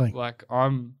 Exactly. Like,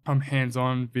 I'm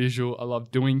hands-on, visual. I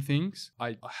love doing things.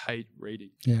 I hate reading.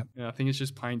 Yeah. And I think it's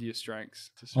just playing to your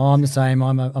strengths. I'm the same.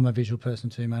 I'm a visual person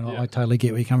too, man. I totally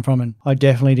get where you come from, and I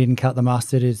definitely didn't cut the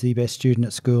mustard as the best student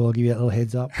at school. I'll give you that little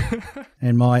heads up.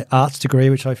 And my arts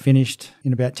degree, which I finished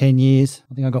in about 10 years,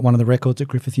 I think I got one of the records at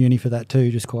Griffith Uni for that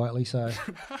too, just quietly. So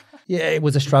yeah, it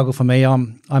was a struggle for me.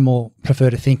 I more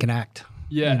prefer to think and act.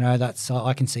 Yeah. That's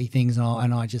I can see things and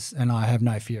I have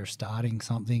no fear of starting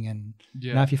something, and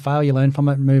if you fail, you learn from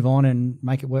it and move on and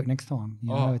make it work next time.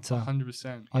 It's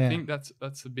 100%. I think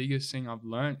that's the biggest thing I've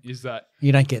learned is that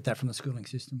you don't get that from the schooling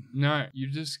system. No, you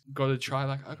just got to try.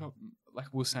 Like, I got like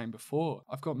we were saying before,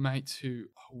 I've got mates who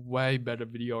are way better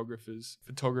videographers,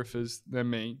 photographers than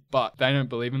me, but they don't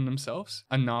believe in themselves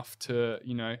enough to,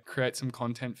 you know, create some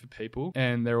content for people,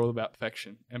 and they're all about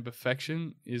perfection. And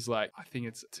perfection is like, I think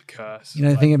it's a curse. You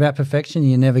know, the thing about perfection,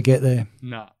 you never get there.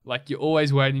 Nah, like you're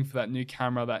always waiting for that new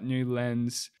camera, that new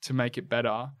lens to make it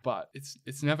better, but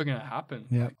it's never going to happen.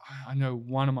 Yeah. Like, I know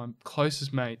one of my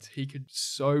closest mates, he could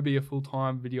so be a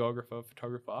full-time videographer,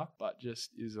 photographer, but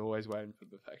just is always waiting for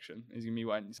perfection. He's going to be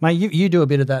waiting. Mate, you do a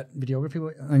bit of that videography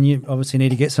work, and you obviously need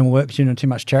to get some work because you're doing too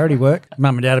much charity work.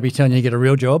 Mum and Dad will be telling you to get a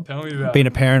real job. Tell me about Being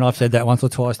a parent, I've said that once or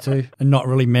twice too, and not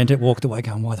really meant it. Walked away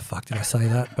going, why the fuck did I say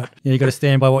that? But yeah, you got to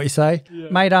stand by what you say. Yeah.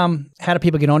 Mate, how do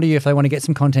people get onto you if they want to get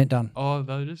some content done? Oh,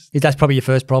 they'll just... That's probably your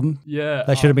first problem. Yeah.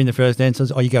 That should have been the first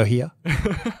answers. Oh, you go here.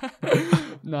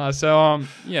 No, so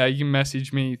yeah, you can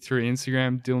message me through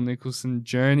Instagram, Dylan Nicholson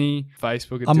Journey,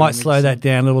 Facebook. I might slow that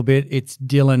down a little bit. It's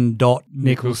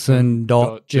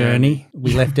dylan.nicholson.journey.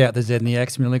 We left out the Z and the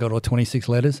X. We only got all 26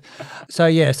 letters. So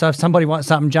yeah, so if somebody wants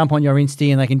something, jump on your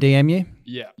Insta and they can DM you.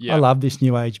 Yeah. I love this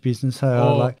new age business. So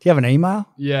do you have an email?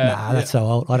 Yeah. Nah, that's so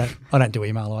old. I don't do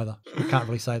email either. I can't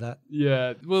really say that.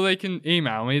 Yeah. Well, they can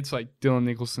email me. It's like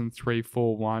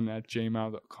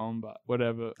dylannicholson341@gmail.com, but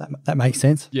whatever. That makes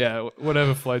sense. Yeah,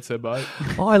 whatever floats their boat.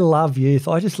 I love youth.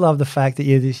 I just love the fact that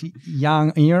you're this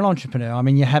young and you're an entrepreneur. I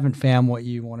mean, you haven't found what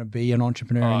you want to be an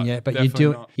entrepreneur in yet, but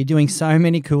you're doing so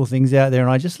many cool things out there.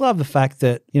 And I just love the fact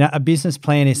that, you know, a business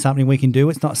plan is something we can do.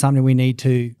 It's not something we need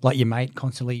to, like your mate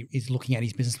constantly is looking at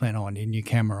his business plan. Oh, I need a new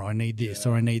camera. I need this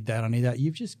or I need that. I need that.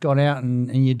 You've just got out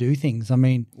and you do things. I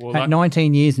mean, at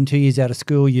 19 years and 2 years out of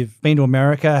school, you've been to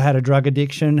America, had a drug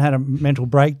addiction, had a mental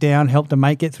breakdown, helped to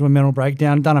make it through a mental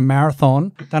breakdown, done a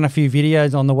marathon, done a few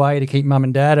videos on the way to keep mum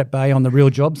and dad at bay on the real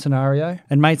job scenario,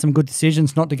 and made some good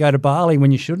decisions not to go to Bali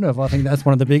when you shouldn't have. I think that's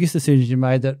one of the biggest decisions you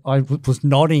made, that I was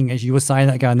nodding as you were saying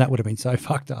that, going, that would have been so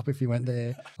fucked up if you went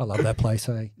there. I love that place,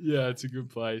 hey? Yeah, it's a good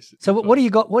place. So what do you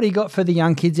got? What do you got for the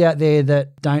young kids out there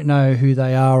that don't know who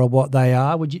they are or what they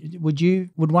are? Would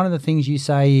one of the things you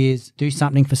say is do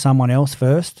something for someone else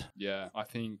first? Yeah, I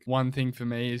think one thing for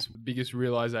me is the biggest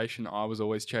realization, I was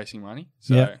always chasing money.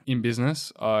 So in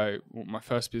business, my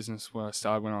first business when I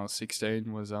started when I was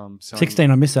 16 was selling.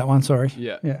 16, I missed that one, sorry.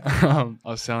 Yeah. I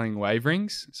was selling wave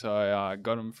rings. So I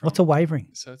got them from... What's a wave ring?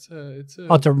 So it's a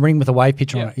it's a ring with a wave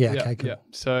picture on it. Yeah, okay, cool. Yeah.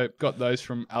 So got those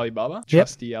from Alibaba,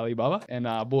 trusty Alibaba, and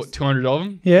bought 200 of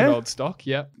them. Yeah. Good old stock.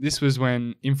 Yeah. This was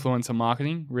when influencer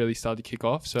marketing really started to kick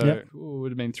off. So it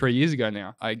would have been 3 years ago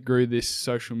now. I grew this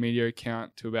social media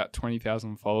account to about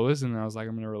 20,000 followers, and I was like,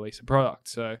 I'm going to release a product.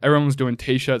 So everyone was doing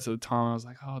t-shirts at the time. I was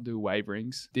like, oh, I'll do wave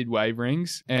rings. Did wave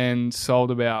rings and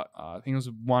sold about, I think it was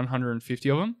 150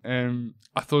 of them. And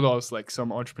I thought I was like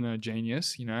some entrepreneur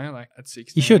genius, you know, like at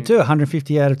 16. You should do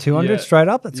 150 out of 200 straight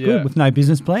up. That's good with no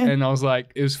business plan. And I was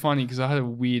like, it was funny because I had a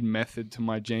weird method to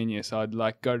my genius. I'd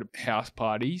like go to house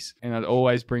parties and I'd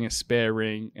always bring a spare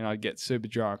ring and I'd get super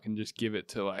drunk and just give it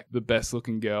to like the best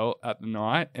looking girl at the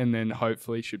night, and then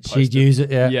hopefully she'd use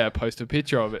it. Yeah, post a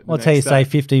picture of it. I'll tell you, say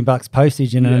 $15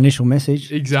 postage in an initial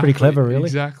message. Exactly. It's pretty clever, really.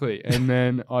 Exactly. And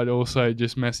then I'd also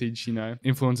just message, you know,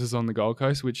 influencers on the Gold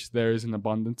Coast, which there is an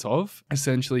abundance of.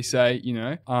 Essentially say, you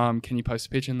know, can you post a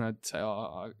picture? And they'd say,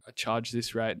 oh, I charge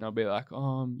this rate. And I'll be like,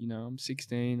 you know, I'm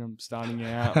 16, I'm starting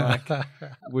out. Like,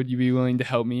 would you be willing to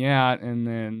help me out? And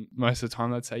then most of the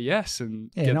time they'd say yes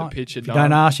and get the picture done. If you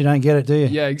don't ask, you don't get it, do you?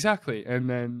 Yeah, exactly. And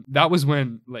then that was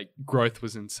when like growth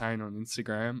was insane on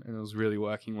Instagram and it was really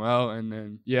working well. And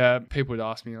then, people would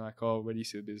ask me like, oh, where do you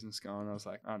see the business going? I was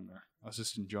like, I don't know. I was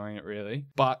just enjoying it really.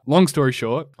 But long story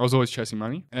short, I was always chasing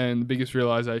money. And the biggest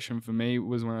realization for me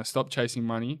was when I stopped chasing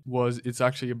money was it's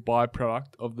actually a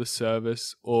byproduct of the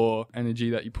service or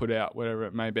energy that you put out, whatever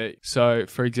it may be. So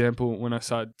for example, when I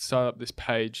started up this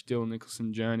page, Dylan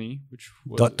Nicholson Journey, which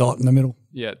was... Dot in the middle.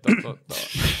 Yeah, dot.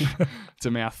 It's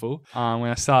a mouthful.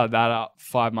 When I started that up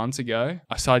 5 months ago,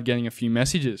 I started getting a few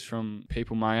messages from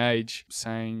people my age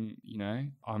saying, you know,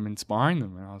 I'm inspiring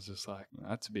them. And I was just like,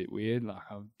 that's a bit weird. Like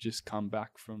I've just come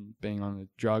back from being on a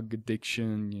drug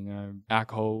addiction, you know,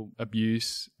 alcohol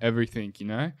abuse, everything, you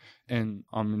know, and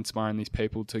I'm inspiring these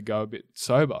people to go a bit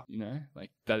sober, you know,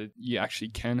 like that you actually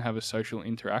can have a social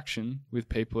interaction with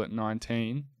people at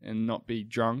 19 and not be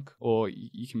drunk, or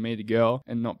you can meet a girl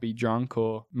and not be drunk,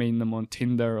 or meeting them on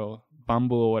Tinder or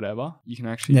Bumble or whatever. You can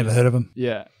actually never heard of them.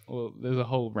 Yeah, well, there's a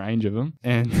whole range of them,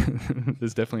 and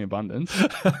there's definitely abundance.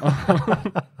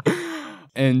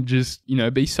 and just,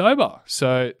 be sober.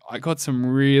 So I got some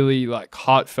really like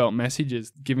heartfelt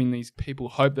messages giving these people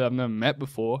hope that I've never met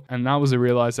before. And that was a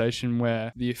realization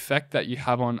where the effect that you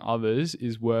have on others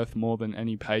is worth more than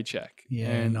any paycheck. Yeah,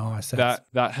 and nice. That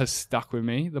has stuck with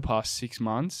me the past 6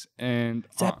 months. And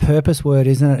it's that purpose word,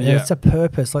 isn't it? Yeah. It's a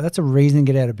purpose. Like that's a reason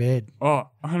to get out of bed. Oh,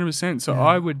 100%. So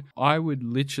Yeah. I would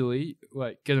literally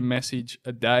like get a message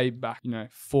a day back,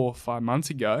 4 or 5 months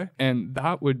ago, and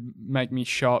that would make me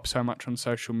show up so much on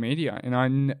social media. And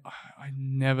I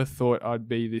never thought I'd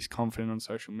be this confident on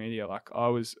social media. Like I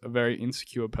was a very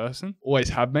insecure person, always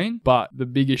have been. But the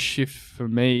biggest shift for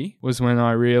me was when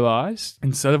I realized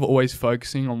instead of always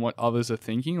focusing on what others are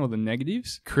thinking or the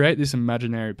negatives, create this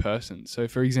imaginary person. So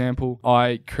for example,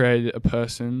 I created a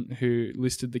person who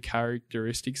listed the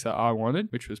characteristics that I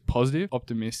wanted, which was positive,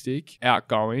 optimistic,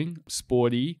 outgoing,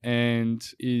 sporty, and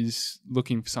is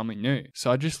looking for something new.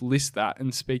 So I just list that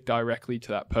and speak directly to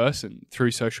that person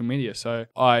through social media. So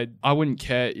I wouldn't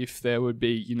care if there would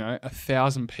be,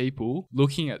 1,000 people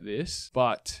looking at this,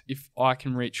 but if I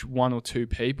can reach 1 or 2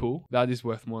 people, that is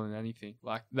worth more than anything.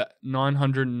 Like that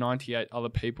 998 other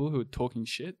people who are talking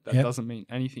shit, that doesn't mean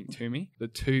anything to me. The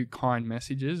 2 kind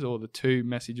messages or the 2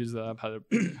 messages that I've had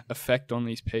an effect on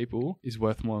these people is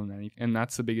worth more than anything. And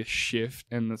that's the biggest shift.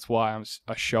 And that's why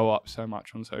I show up so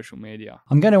much on social media.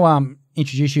 I'm going to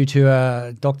introduce you to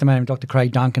a doctor named Dr.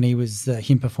 Craig Duncan. He was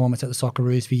HIM Performance at the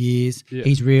Socceroos for years. Yeah.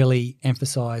 He's really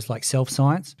emphasised like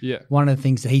self-science. Yeah. One of the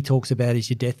things that he talks about is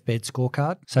your deathbed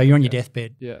scorecard. So you're on your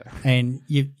deathbed. Yeah. And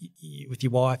you with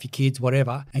your wife, your kids,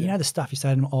 whatever. And you know the stuff you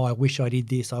say to them, I wish I did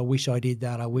this. I wish I did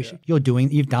that. I wish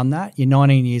you've done that. You're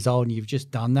 19 years old and you've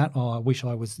just done that. Oh, I wish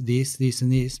I was this, this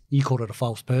and this. You called it a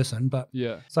false person, but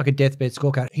it's like a deathbed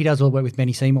scorecard. He does all the work with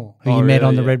Benny Seymour, who you met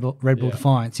on the Red Bull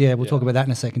Defiance. Yeah, we'll talk about that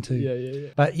in a second too. Yeah.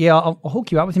 But I'll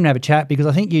hook you up with him and have a chat because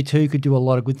I think you two could do a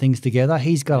lot of good things together.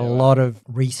 He's got a lot of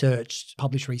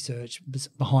published research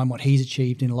behind what he's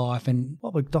achieved in life. And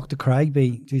what would Dr. Craig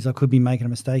be? Geez, I could be making a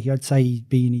mistake. I'd say he'd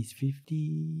be in his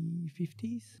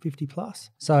 50 plus.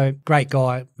 So great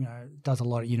guy, does a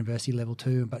lot at university level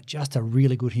too, but just a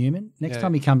really good human. Next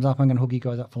time he comes up, I'm going to hook you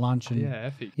guys up for lunch. And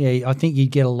epic. Yeah, I think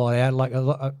you'd get a lot out. Like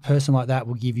a person like that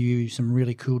will give you some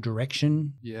really cool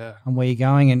direction on where you're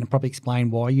going and probably explain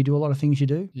why you do a lot of things you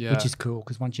do, which is cool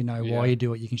because once you know why you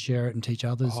do it, you can share it and teach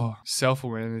others.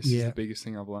 Self-awareness is the biggest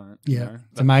thing I've learned. Yeah,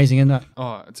 it's amazing, isn't it?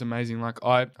 Oh, it's amazing. Like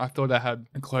I thought I had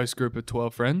a close group of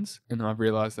 12 friends and I've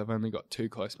realized I've only got 2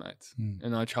 close mates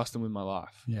and I trust them with my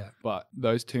life. Yeah. But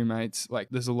those 2 mates, like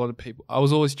there's a lot of people. I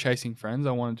was always chasing friends.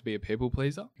 I wanted to be a people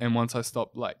pleaser. And once I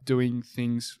stopped like doing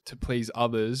things to please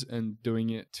others and doing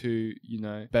it to,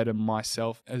 better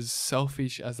myself, as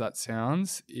selfish as that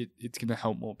sounds, it's going to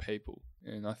help more people.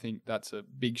 And I think that's a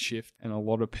big shift and a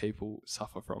lot of people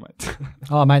suffer from it.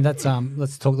 Oh, mate, that's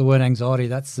let's talk the word anxiety.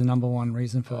 That's the number one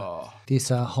reason for this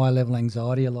high level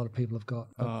anxiety a lot of people have got.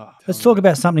 Let's talk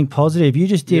about something positive. You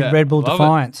just did Red Bull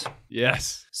Defiance.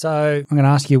 Yes. So I'm going to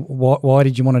ask you, why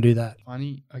did you want to do that?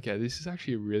 Funny. Okay, this is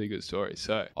actually a really good story.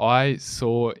 So I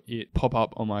saw it pop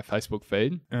up on my Facebook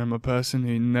feed, and I'm a person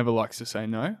who never likes to say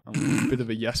no. I'm a bit of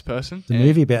a yes person. There's a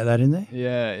movie about that, isn't there?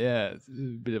 Yeah. It's a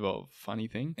bit of a funny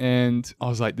thing. And I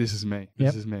was like, this is me.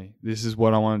 This is me. This is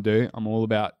what I want to do. I'm all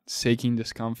about seeking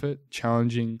discomfort,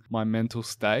 challenging my mental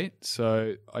state.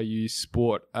 So I use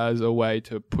sport as a way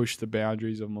to push the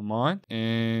boundaries of my mind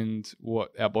and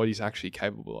what our body's actually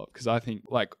capable of. Because I think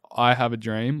like I have a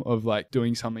dream of like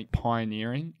doing something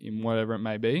pioneering in whatever it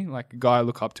may be. Like a guy I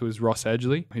look up to is Ross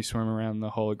Edgley, who swam around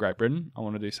the whole of Great Britain. I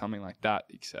want to do something like that,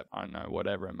 except I don't know,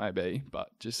 whatever it may be, but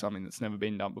just something that's never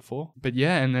been done before. But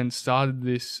yeah, and then started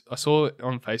this, I saw it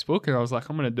on Facebook and I was like,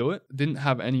 I'm going to do it. Didn't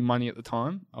have any money at the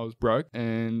time. I was broke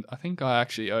and I think I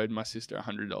actually owed my sister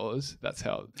 $100. That's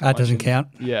how. That doesn't count.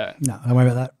 Yeah. No, don't worry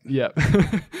about that. Yeah.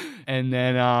 And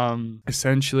then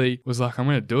essentially was like, I'm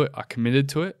going to do it. I committed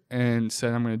to it and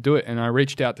said I'm going to do it. And I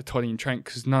reached out to Toddy and Trent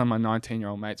because none of my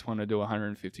 19-year-old mates want to do a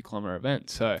 150-kilometre event.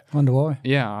 So wonder why.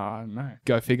 Yeah, I don't know.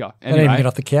 Go figure. They don't even get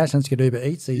off the couch once you get Uber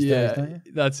Eats these days, don't you?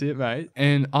 That's it, mate.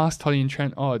 And asked Toddy and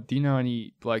Trent, do you know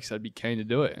any blokes that'd be keen to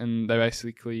do it? And they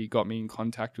basically got me in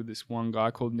contact with this one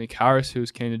guy called Nick Harris who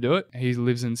was keen to do it. He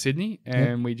lives in Sydney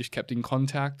and we just kept in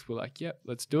contact. We're like, yep,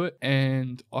 let's do it.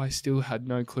 And I still had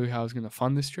no clue how I was going to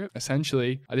fund this trip.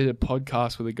 Essentially, I did a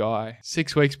podcast with a guy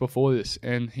 6 weeks before this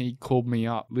and he called me me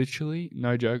up, literally,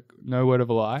 no joke, no word of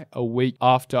a lie, a week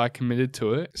after I committed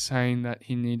to it, saying that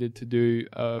he needed to do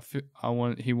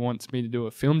he wants me to do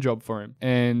a film job for him,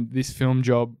 and this film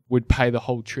job would pay the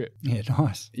whole trip. Yeah,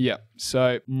 nice. Yeah.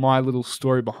 So my little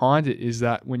story behind it is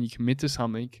that when you commit to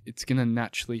something, it's going to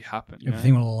naturally happen.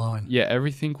 Everything will align. Yeah,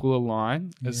 everything will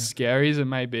align. As scary as it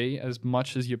may be, as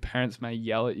much as your parents may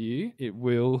yell at you, it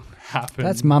will happen.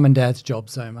 That's mum and dad's job,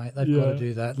 so mate. They've got to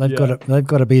do that. They've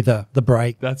got to be the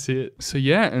break. That's it. So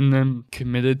yeah, and then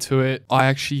committed to it. I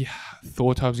actually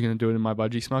thought I was going to do it in my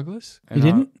budgie smugglers. You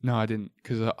didn't? No, I didn't,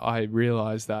 because I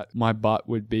realized that my butt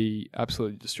would be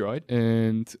absolutely destroyed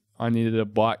and I needed a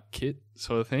bike kit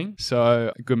sort of thing.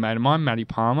 So a good mate of mine, Matty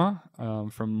Palmer,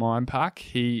 from Mind Pack,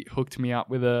 he hooked me up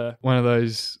with one of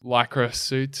those lycra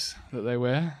suits that they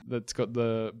wear that's got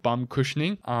the bum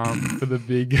cushioning for the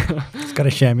big it's got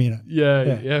a chamois in it.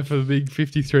 Yeah, for the big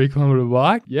 53-kilometer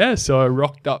bike. Yeah, so I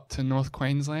rocked up to North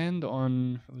Queensland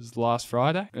it was last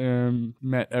Friday,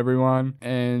 met everyone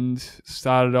and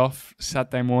started off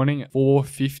Saturday morning at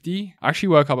 4:50. I actually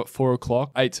woke up at 4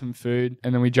 o'clock, ate some food,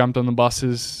 and then we jumped on the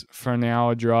buses for an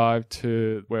hour drive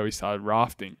to where we started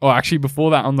rafting. Oh, actually before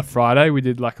that, on the Friday, we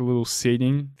did like a little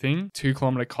seating thing,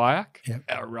 2-kilometer kayak. Yep.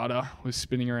 Our rudder was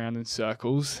spinning around in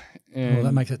circles. Well,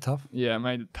 that makes it tough. Yeah, it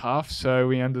made it tough. So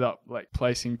we ended up like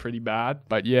placing pretty bad.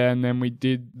 But yeah, and then we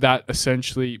did that,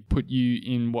 essentially put you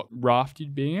in what raft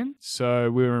you'd be in. So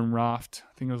we were in raft,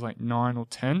 I think it was like 9 or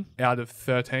 10 out of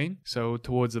 13. So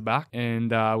towards the back.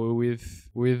 And we're with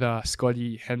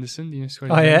Scotty Henderson. Do you know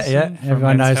Scotty Henderson? Yeah.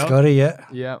 Everyone knows Scotty, yeah.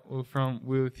 Yeah, we're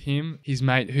with him. His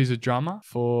mate, who's a drummer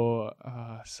for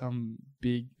some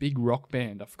big rock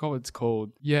band. I forgot what it's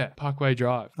called. Yeah, Parkway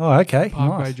Drive. Oh, okay.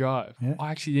 Parkway Nice. Drive. Yeah.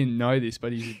 I actually didn't know this,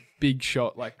 but he's a big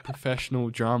shot, like professional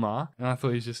drummer. And I thought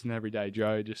he was just an everyday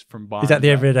Joe just from Byron. Is that the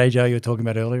Bay. everyday Joe you were talking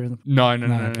about earlier? No.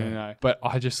 Okay. No. But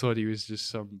I just thought he was just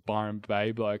some Byron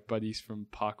Bay bloke, but he's from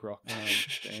Park Rock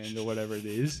band or whatever it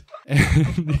is.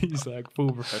 And he's like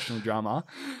full professional drummer.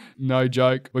 No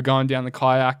joke. We're going down the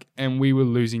kayak and we were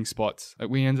losing spots. Like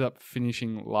we ended up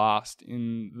finishing last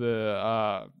in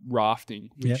the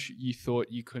rafting, which you thought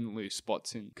you couldn't lose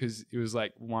spots in because it was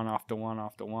like one after one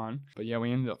after one. But yeah,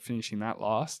 we ended up finishing that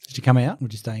last. Did you come out or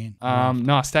did you stay in?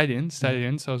 No, I stayed in, so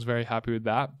I was very happy with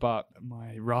that, but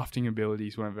my rafting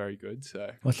abilities weren't very good, so.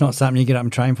 Well, it's not something you get up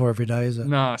and train for every day, is it?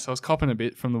 No, so I was copping a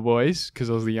bit from the boys because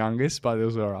I was the youngest, but it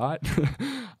was all right.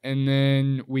 And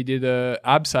then we did a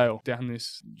abseil down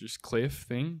this just cliff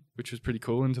thing, which was pretty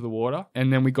cool, into the water.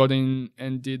 And then we got in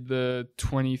and did the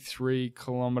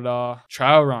 23-kilometer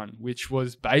trail run, which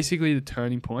was basically the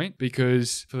turning point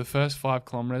because for the first 5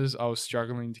 kilometers, I was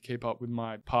struggling to keep up with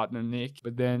my partner, Nick.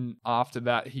 But then after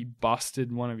that, he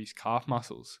busted one of his calf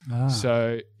muscles.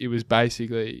 So it was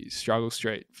basically struggle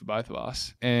street for both of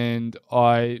us. And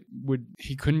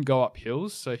he couldn't go up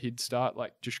hills, so he'd start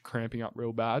like just cramping up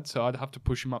real bad. So I'd have to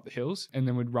push him up the hills and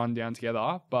then we'd run down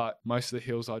together. But most of the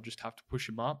hills, I'd just have to push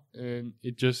him up. And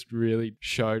it just really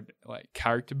showed like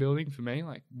character building for me,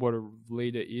 like what a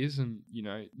leader is and, you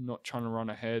know, not trying to run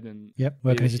ahead and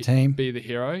working as a team. Be the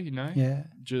hero, you know? Yeah.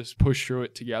 Just push through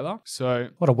it together. So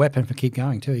what a weapon for keep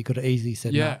going too. He could have easily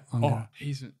said, yeah. no,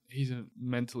 He's a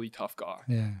mentally tough guy.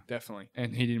 Yeah. Definitely.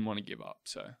 And he didn't want to give up.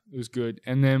 So it was good.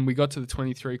 And then we got to the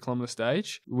 23-kilometer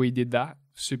stage. We did that.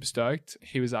 Super stoked.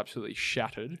 He was absolutely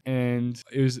shattered. And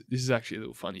this is actually a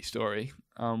little funny story.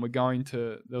 There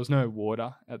was no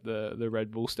water at the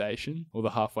Red Bull station or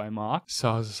the halfway mark.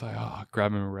 So I was just like,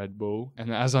 grab him a Red Bull.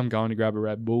 And as I'm going to grab a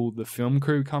Red Bull, the film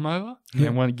crew come over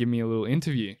and want to give me a little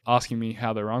interview, asking me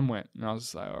how the run went. And I was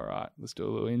just like, all right, let's do a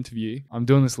little interview. I'm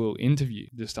doing this little interview,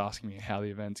 just asking me how the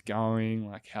event's going,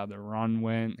 like how the run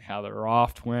went, how the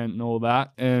raft went and all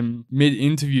that. And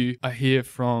mid-interview, I hear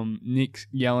from Nick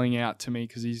yelling out to me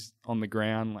because he's on the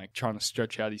ground, like trying to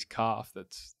stretch out his calf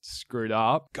that's screwed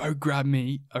up. Go grab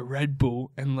me a Red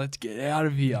Bull and let's get out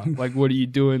of here. Like, what are you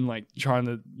doing? Like trying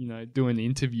to, do an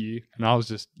interview. And I was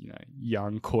just,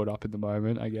 young, caught up in the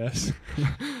moment, I guess.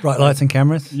 Bright lights and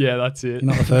cameras. Yeah, that's it. You're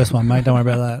not the first one, mate. Don't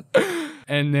worry about that.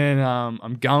 And then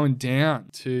I'm going down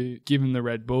to give him the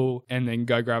Red Bull and then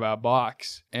go grab our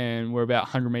bikes. And we're about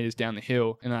 100 meters down the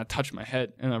hill. And I touched my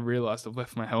head and I realized I've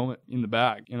left my helmet in the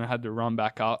bag. And I had to run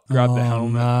back up, grab the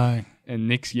helmet. No. and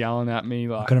Nick's yelling at me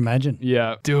I like, can imagine.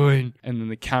 yeah, doing. And then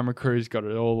the camera crew's got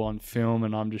it all on film,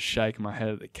 and I'm just shaking my head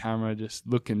at the camera, just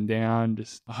looking down.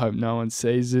 Just, I hope no one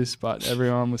sees this, but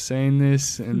everyone was seeing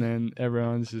this. And then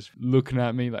everyone's just looking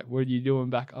at me like, what are you doing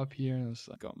back up here? And I was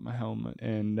like, got my helmet.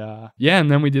 And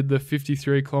and then we did the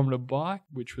 53-kilometer bike,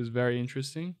 which was very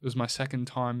interesting. It was my second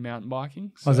time mountain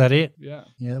biking. So, Was that it? Yeah.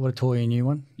 Yeah, that would have taught you a new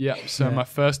one. Yeah. So my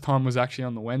first time was actually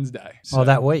on the Wednesday. So,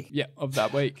 That week? Yeah, of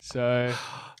that week. So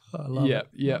I love it.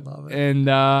 yeah. I love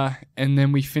it. And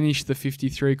then we finished the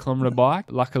 53-kilometer bike.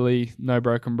 Luckily, no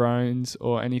broken bones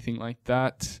or anything like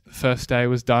that. The first day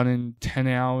was done in 10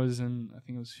 hours and I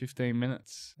think it was 15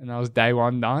 minutes. And that was day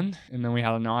one done. And then we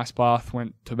had an ice bath,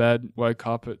 went to bed, woke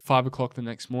up at 5 o'clock the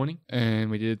next morning, and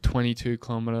we did a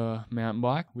 22-kilometer mountain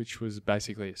bike, which was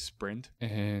basically a sprint.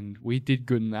 And we did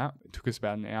good in that. It took us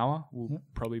about an hour. We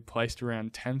probably placed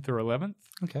around 10th or 11th.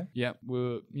 Okay. Yeah,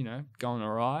 we're, going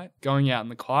all right. Going out in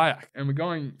the kayak. And we're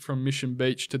going from Mission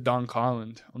Beach to Dunk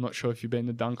Island. I'm not sure if you've been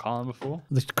to Dunk Island before.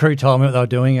 The crew told me what they were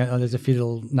doing. There's a few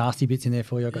little nasty bits in there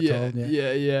for you, I got told.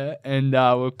 Yeah. And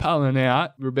we're paddling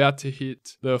out. We're about to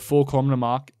hit the 4-kilometer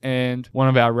mark, and one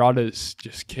of our rudders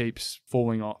just keeps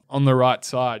falling off on the right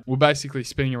side. We're basically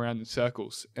spinning around in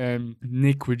circles, and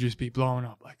Nick would just be blowing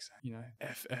up like,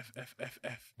 F, F, F, F,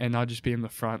 F. And I'd just be in the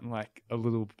front like a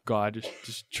little guy,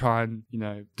 just try and,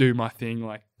 do my thing,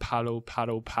 like paddle,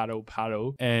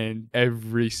 and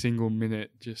every single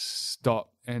minute just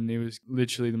stop. And it was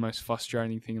literally the most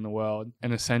frustrating thing in the world.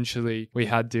 And essentially we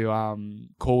had to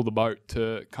call the boat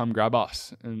to come grab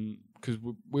us, and because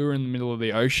we were in the middle of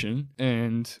the ocean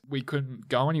and we couldn't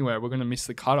go anywhere. We're going to miss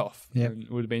the cutoff. Yep. And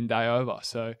it would have been day over.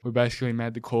 So we basically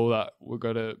made the call that we've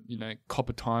got to, cop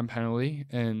a time penalty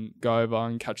and go over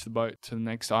and catch the boat to the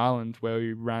next island, where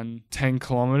we ran 10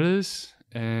 kilometers.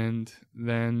 And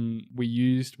then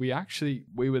we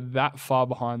were that far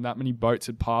behind, that many boats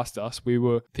had passed us. We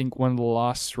were, I think, one of the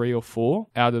last 3 or 4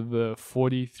 out of the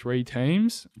 43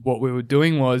 teams. What we were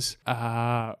doing was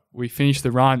we finished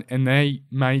the run and they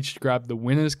managed to grab the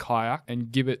winner's kayak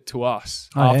and give it to us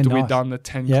after we'd done the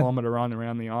 10-kilometer run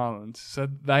around the island. So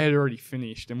they had already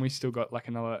finished and we still got like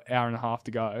another hour and a half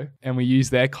to go. And we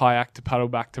used their kayak to paddle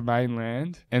back to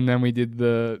mainland. And then we did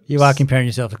the... You are comparing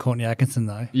yourself to Courtney Atkinson,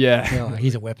 though. Yeah.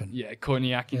 He's a weapon. Yeah,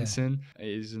 Courtney Atkinson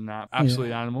is an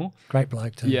absolute animal. Great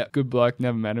bloke, too. Yeah, good bloke.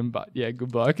 Never met him, but yeah,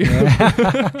 good bloke.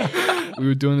 Yeah. We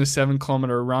were doing the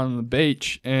 7-kilometer run on the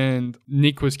beach, and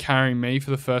Nick was carrying me for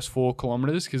the first 4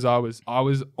 kilometers because I was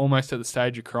almost at the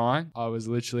stage of crying. I was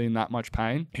literally in that much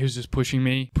pain. He was just pushing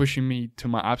me to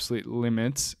my absolute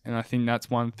limits, and I think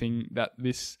that's one thing that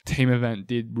this team event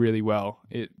did really well.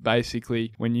 It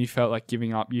basically, when you felt like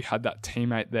giving up, you had that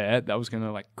teammate there that was going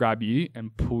to like grab you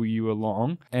and pull you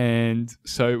along. And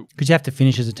so... Because you have to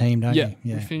finish as a team, don't you?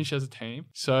 Yeah, we finished as a team.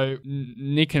 So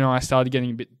Nick and I started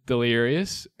getting a bit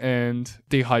delirious and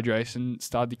dehydration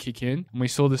started to kick in. And we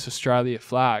saw this Australia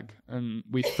flag and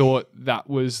we thought that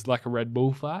was like a Red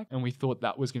Bull flag and we thought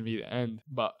that was going to be the end.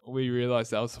 But we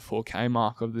realized that was the 4K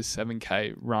mark of this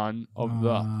 7K run of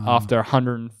after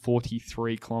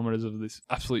 143 kilometers of this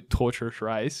absolute torturous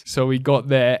race. So we got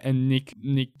there and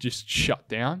Nick just shut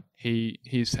down. He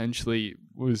essentially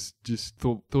was just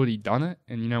thought he'd done it.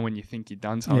 And when you think you've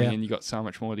done something and you got so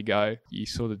much more to go, you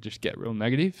sort of just get real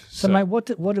negative. So mate, how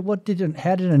did a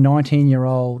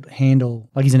 19-year-old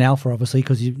handle, like he's an alpha obviously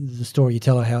because the story you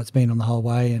tell her how it's been on the whole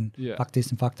way and fuck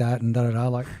this and fuck that and da-da-da.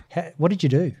 Like, what did you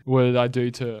do? What did I do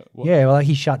to... What? Yeah, well, like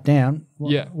he shut down.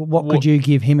 What could you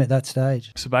give him at that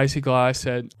stage? So basically I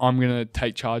said, I'm going to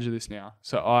take charge of this now.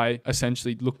 So I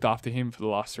essentially looked after him for the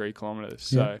last 3 kilometers.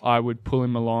 So I would pull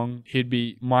him along.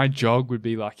 My jog would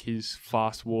be like his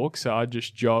fast walk. So I'd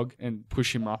just jog and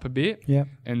push him up a bit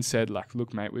and said like,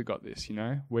 look, mate, we've got this,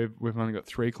 we've only got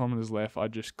 3 kilometers left. I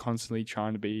just constantly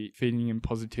trying to be feeding him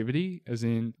positivity as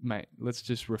in, mate, let's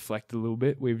just reflect a little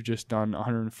bit. We've just done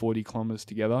 140 kilometers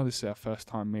together. This is our first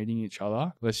time meeting each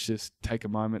other. Let's just take a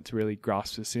moment to really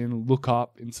grasp this in, look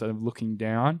up instead of looking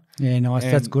down. Yeah, nice.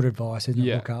 That's good advice, isn't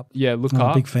it? Look up. Yeah, look up.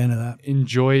 I'm a big fan of that.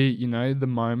 Enjoy, the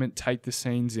moment, take the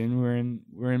scenes in.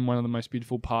 We're in one of the most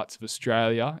beautiful parts of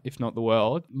Australia, if not the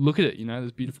world. Look at it,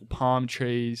 there's beautiful palm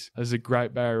trees. There's a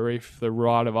Great Barrier Reef to the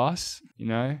right of us,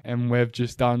 and we've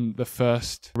just done the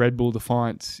first Red Bull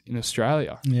Defiance in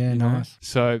Australia. Yeah, nice.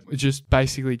 So we're just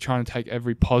basically trying to take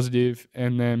every positive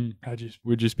and then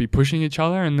we'd just be pushing each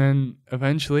other. And then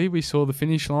eventually we saw the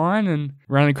finish line and and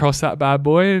ran across that bad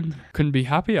boy and couldn't be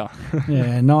happier.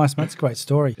 Yeah, nice, mate. It's a great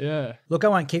story. Yeah. Look, I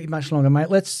won't keep you much longer, mate.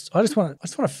 I just want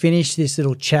to finish this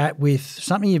little chat with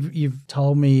something you've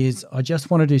told me is I just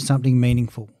want to do something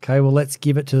meaningful. Okay, well, let's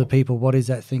give it to the people. What is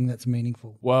that thing that's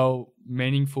meaningful? Well,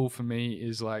 meaningful for me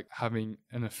is like having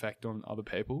an effect on other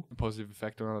people, a positive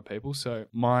effect on other people. So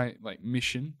my like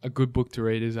mission, a good book to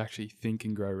read is actually Think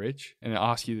and Grow Rich. And it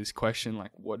asks you this question,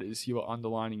 like, what is your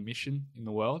underlining mission in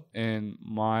the world? And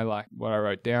my like what I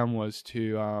wrote down was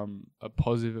to a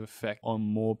positive effect on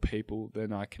more people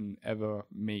than I can ever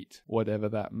meet, whatever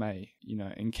that may,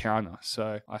 encounter.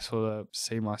 So I sort of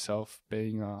see myself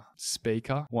being a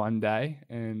speaker one day,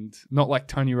 and not like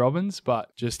Tony Robbins,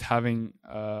 but just having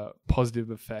a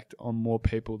positive effect on more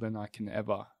people than I can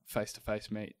ever face-to-face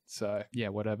meet. So yeah,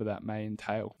 whatever that may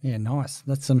entail. Yeah, nice.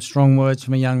 That's some strong words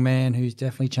from a young man who's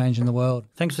definitely changing the world.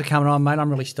 Thanks for coming on, mate. I'm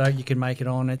really stoked you can make it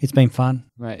on. It's been fun.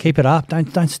 Mate, keep it up.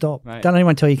 Don't stop. Mate. Don't let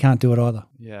anyone tell you can't do it either.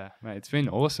 Yeah, mate, it's been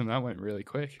awesome. That went really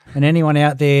quick. And anyone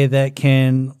out there that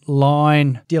can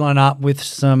line Dylan up with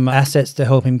some assets to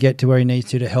help him get to where he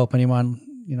needs to help anyone,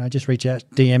 just reach out,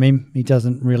 DM him. He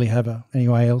doesn't really have any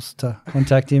way else to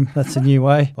contact him. That's a new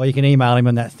way. Or you can email him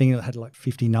on that thing that had like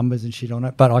 50 numbers and shit on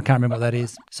it, but I can't remember what that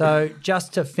is. So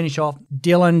just to finish off,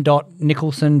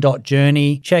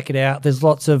 dylan.nicholson.journey. Check it out. There's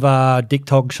lots of dick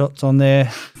tog shots on there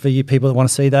for you people that want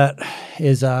to see that.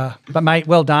 But mate,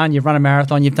 well done. You've run a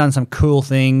marathon. You've done some cool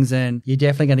things and you're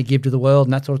definitely going to give to the world,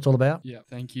 and that's what it's all about. Yeah,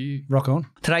 thank you. Rock on.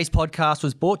 Today's podcast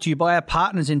was brought to you by our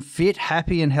partners in Fit,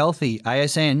 Happy and Healthy,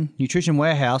 ASN, Nutrition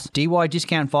Warehouse, DY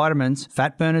Discount Vitamins,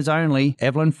 Fat Burners Only,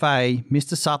 Evelyn Faye,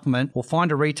 Mr. Supplement, or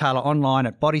find a retailer online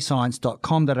at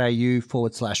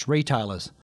bodyscience.com.au/retailers.